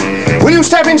washing. Will you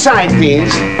step inside,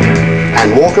 please?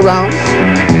 And walk around.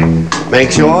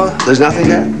 Make sure there's nothing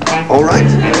there. All right?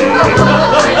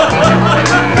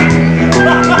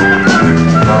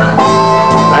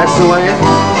 That's the way.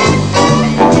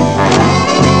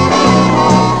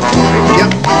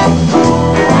 Yep.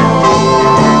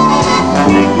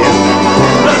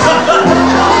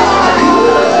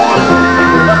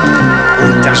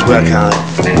 Just work hard.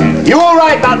 You all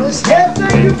right, Buttons? Yes,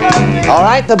 thank you, Buttons. All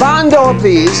right, the barn door,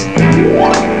 please.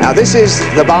 Now, this is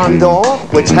the barn door,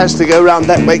 which has to go round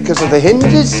that way because of the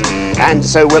hinges. And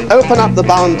so we'll open up the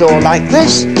barn door like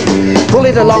this, pull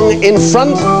it along in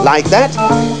front like that.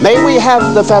 May we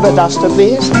have the feather duster,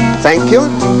 please? Thank you.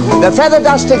 The feather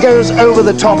duster goes over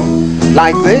the top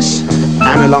like this,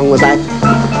 and along with that.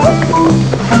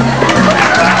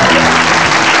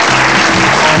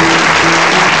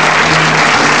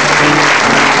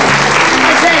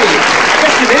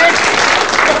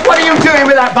 What are you doing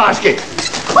with that basket?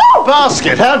 Oh,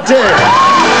 basket, how dare you?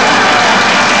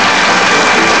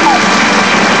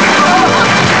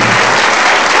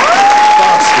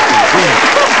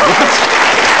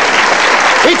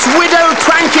 It's Widow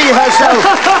Twanky herself.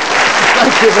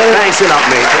 Thank you very much. Thanks a lot,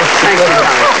 mate. Thank you,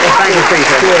 darling. Thank you,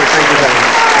 Peter. Thank you very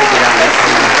much. Thank you, darling.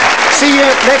 See you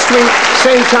next week,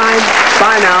 same time.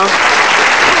 Bye now.